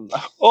rest of them.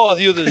 Oh,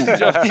 the others.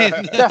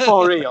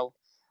 Definitely real.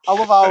 I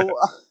love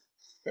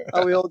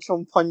how we all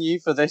jump on you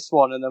for this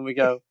one, and then we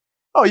go,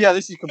 oh yeah,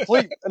 this is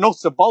complete and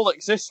utter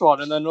bollocks, this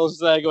one, and then us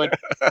there going,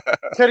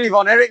 Terry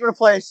Von Erich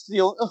replaced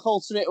the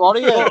Ultimate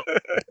Warrior.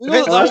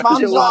 Vince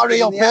McMahon's not a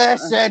real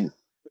person.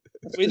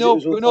 We know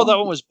that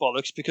one was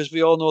bollocks because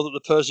we all know that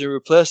the person who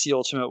replaced the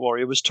Ultimate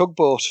Warrior was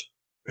Tugboat.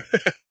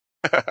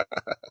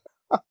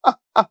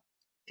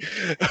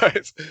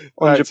 Right.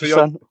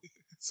 100%.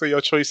 So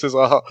your choices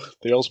are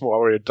the Ultimate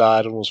Warrior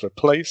died and was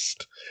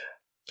replaced.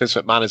 Vince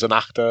McMahon is an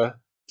actor.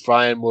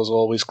 Bryan was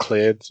always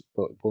cleared,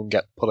 but wouldn't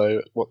get put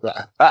out.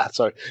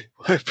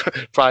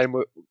 Bryan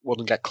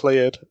wouldn't get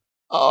cleared.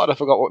 Oh, and I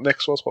forgot what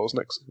Nick's was. What was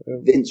Nick's?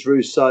 Vince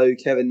Russo,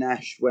 Kevin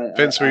Nash went.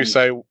 Vince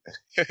Russo.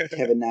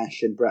 Kevin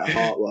Nash and Bret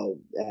Hart. Well,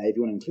 if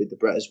you want to include the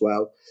Bret as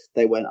well,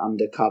 they went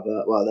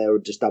undercover. Well, they were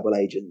just double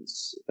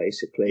agents,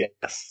 basically.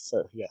 Yes.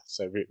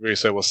 So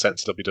Russo was sent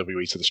to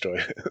WWE to destroy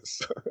it.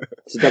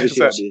 To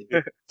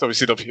WCW.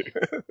 WCW.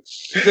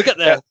 Look at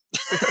there.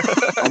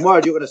 I'm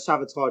worried you're going to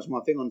sabotage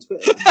my thing on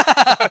Twitter.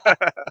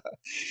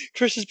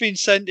 Chris has been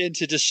sent in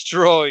to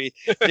destroy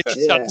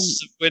Nick's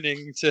chances of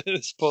winning to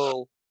this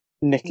poll.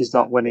 Nick is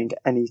not winning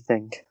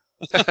anything.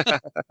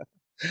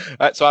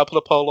 Right, so I'll put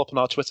a poll up on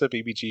our Twitter,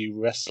 BBG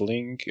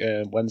Wrestling,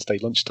 Wednesday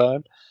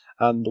lunchtime,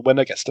 and the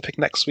winner gets to pick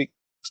next week's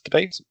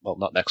debate. Well,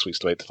 not next week's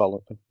debate, the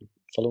following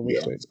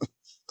week's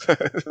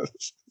debate.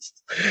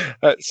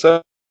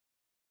 So,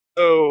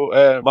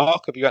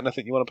 Mark, have you got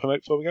anything you want to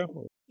promote before we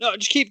go? No,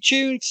 just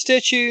stay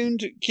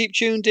tuned, keep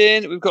tuned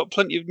in. We've got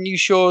plenty of new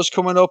shows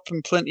coming up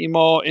and plenty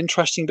more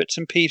interesting bits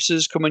and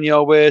pieces coming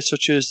your way,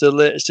 such as the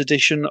latest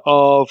edition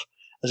of,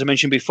 as I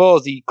mentioned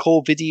before, the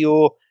Core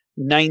Video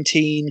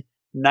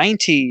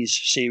 1990s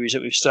series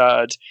that we've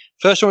started.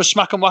 First one was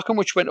Smack and Whack'em,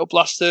 which went up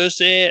last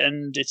Thursday,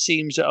 and it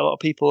seems that a lot of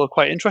people are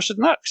quite interested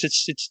in that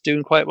because it's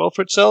doing quite well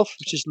for itself,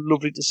 which is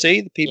lovely to see.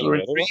 The people are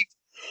intrigued.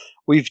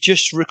 We've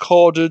just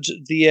recorded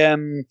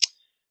the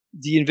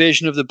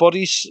Invasion of the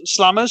Body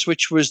Slammers,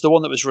 which was the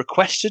one that was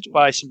requested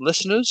by some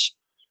listeners.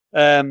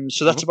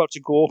 So that's about to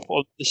go up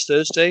on this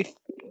Thursday,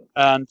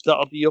 and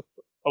that'll be up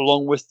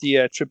along with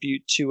the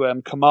tribute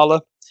to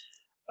Kamala.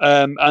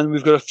 And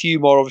we've got a few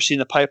more, obviously, in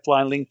the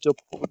pipeline linked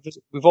up.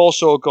 We've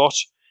also got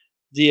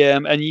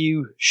a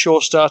new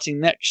show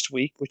starting next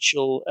week, which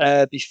will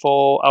air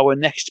before our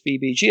next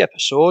BBG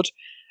episode,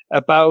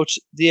 about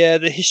the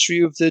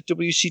history of the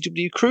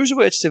WCW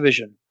Cruiserweights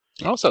division.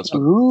 Oh, sounds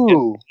fun.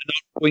 Ooh. An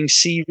ongoing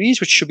series,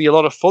 which should be a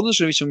lot of fun. There's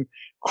going to be some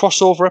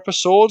crossover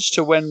episodes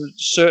to when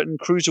certain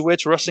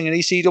cruiserweights were wrestling in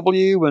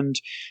ECW and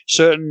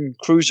certain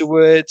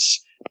cruiserweights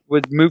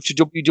would move to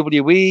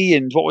WWE,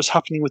 and what was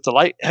happening with the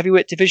light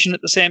heavyweight division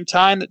at the same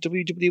time that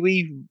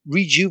WWE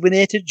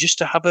rejuvenated just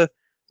to have a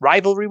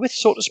rivalry with,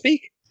 so to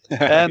speak.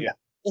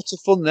 Lots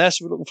of fun there.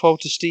 So we're looking forward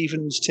to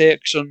Stephen's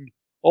takes on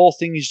all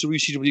things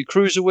WCW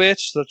Cruiserweight.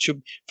 So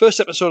that first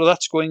episode of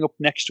that's going up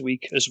next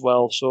week as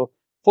well. So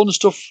fun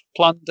stuff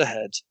planned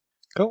ahead.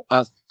 Cool.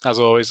 As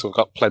always, we've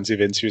got plenty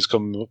of interviews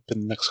coming up in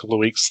the next couple of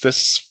weeks.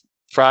 This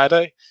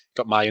Friday,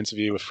 got my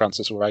interview with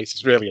Francis Wright.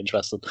 It's really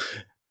interesting.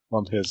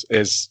 On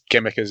his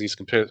gimmick is he's a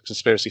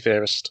conspiracy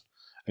theorist,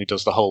 and he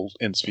does the whole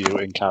interview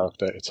in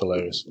character. It's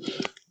hilarious.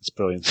 It's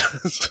brilliant.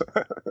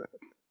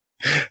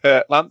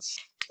 Lance,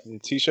 any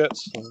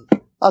t-shirts?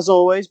 As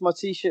always, my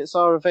t-shirts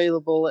are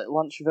available at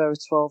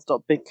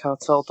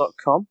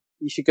lanchrivera12.bigcartel.com.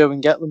 You should go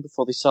and get them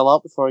before they sell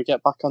out, before I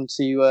get back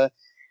onto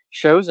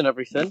shows and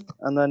everything.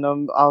 And then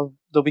they'll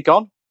be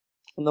gone.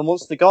 And then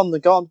once they're gone,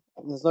 and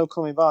there's no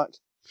coming back.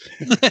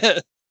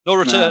 No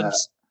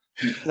returns.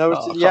 No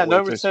returns,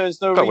 no refunds.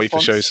 Can't wait for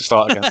shows to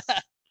start again.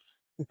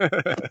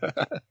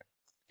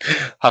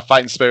 Have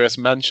Fighting Spirits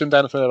mentioned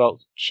anything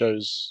about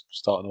shows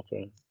starting up?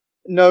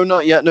 No,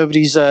 not yet.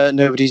 Nobody's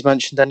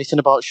mentioned anything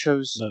about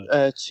shows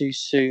too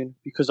soon,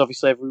 because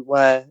obviously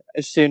everywhere,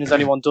 as soon as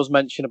anyone does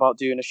mention about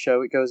doing a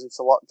show, it goes into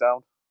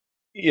lockdown.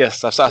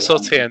 Yes, I saw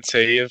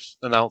TNT have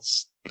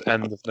announced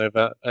end of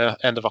October. The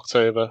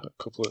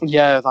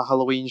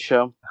Halloween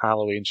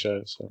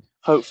show. So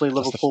hopefully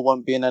Liverpool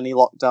won't be in any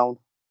lockdown.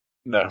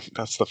 No,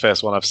 that's the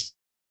first one I've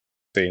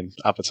seen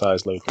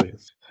advertised locally.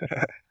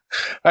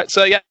 Right,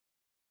 so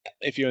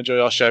if you enjoy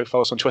our show,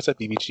 follow us on Twitter,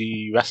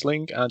 BBG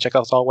Wrestling, and check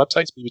out our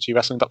website,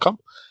 bbgwrestling.com.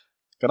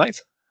 Good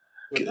night.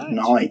 Good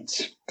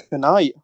night. Good night.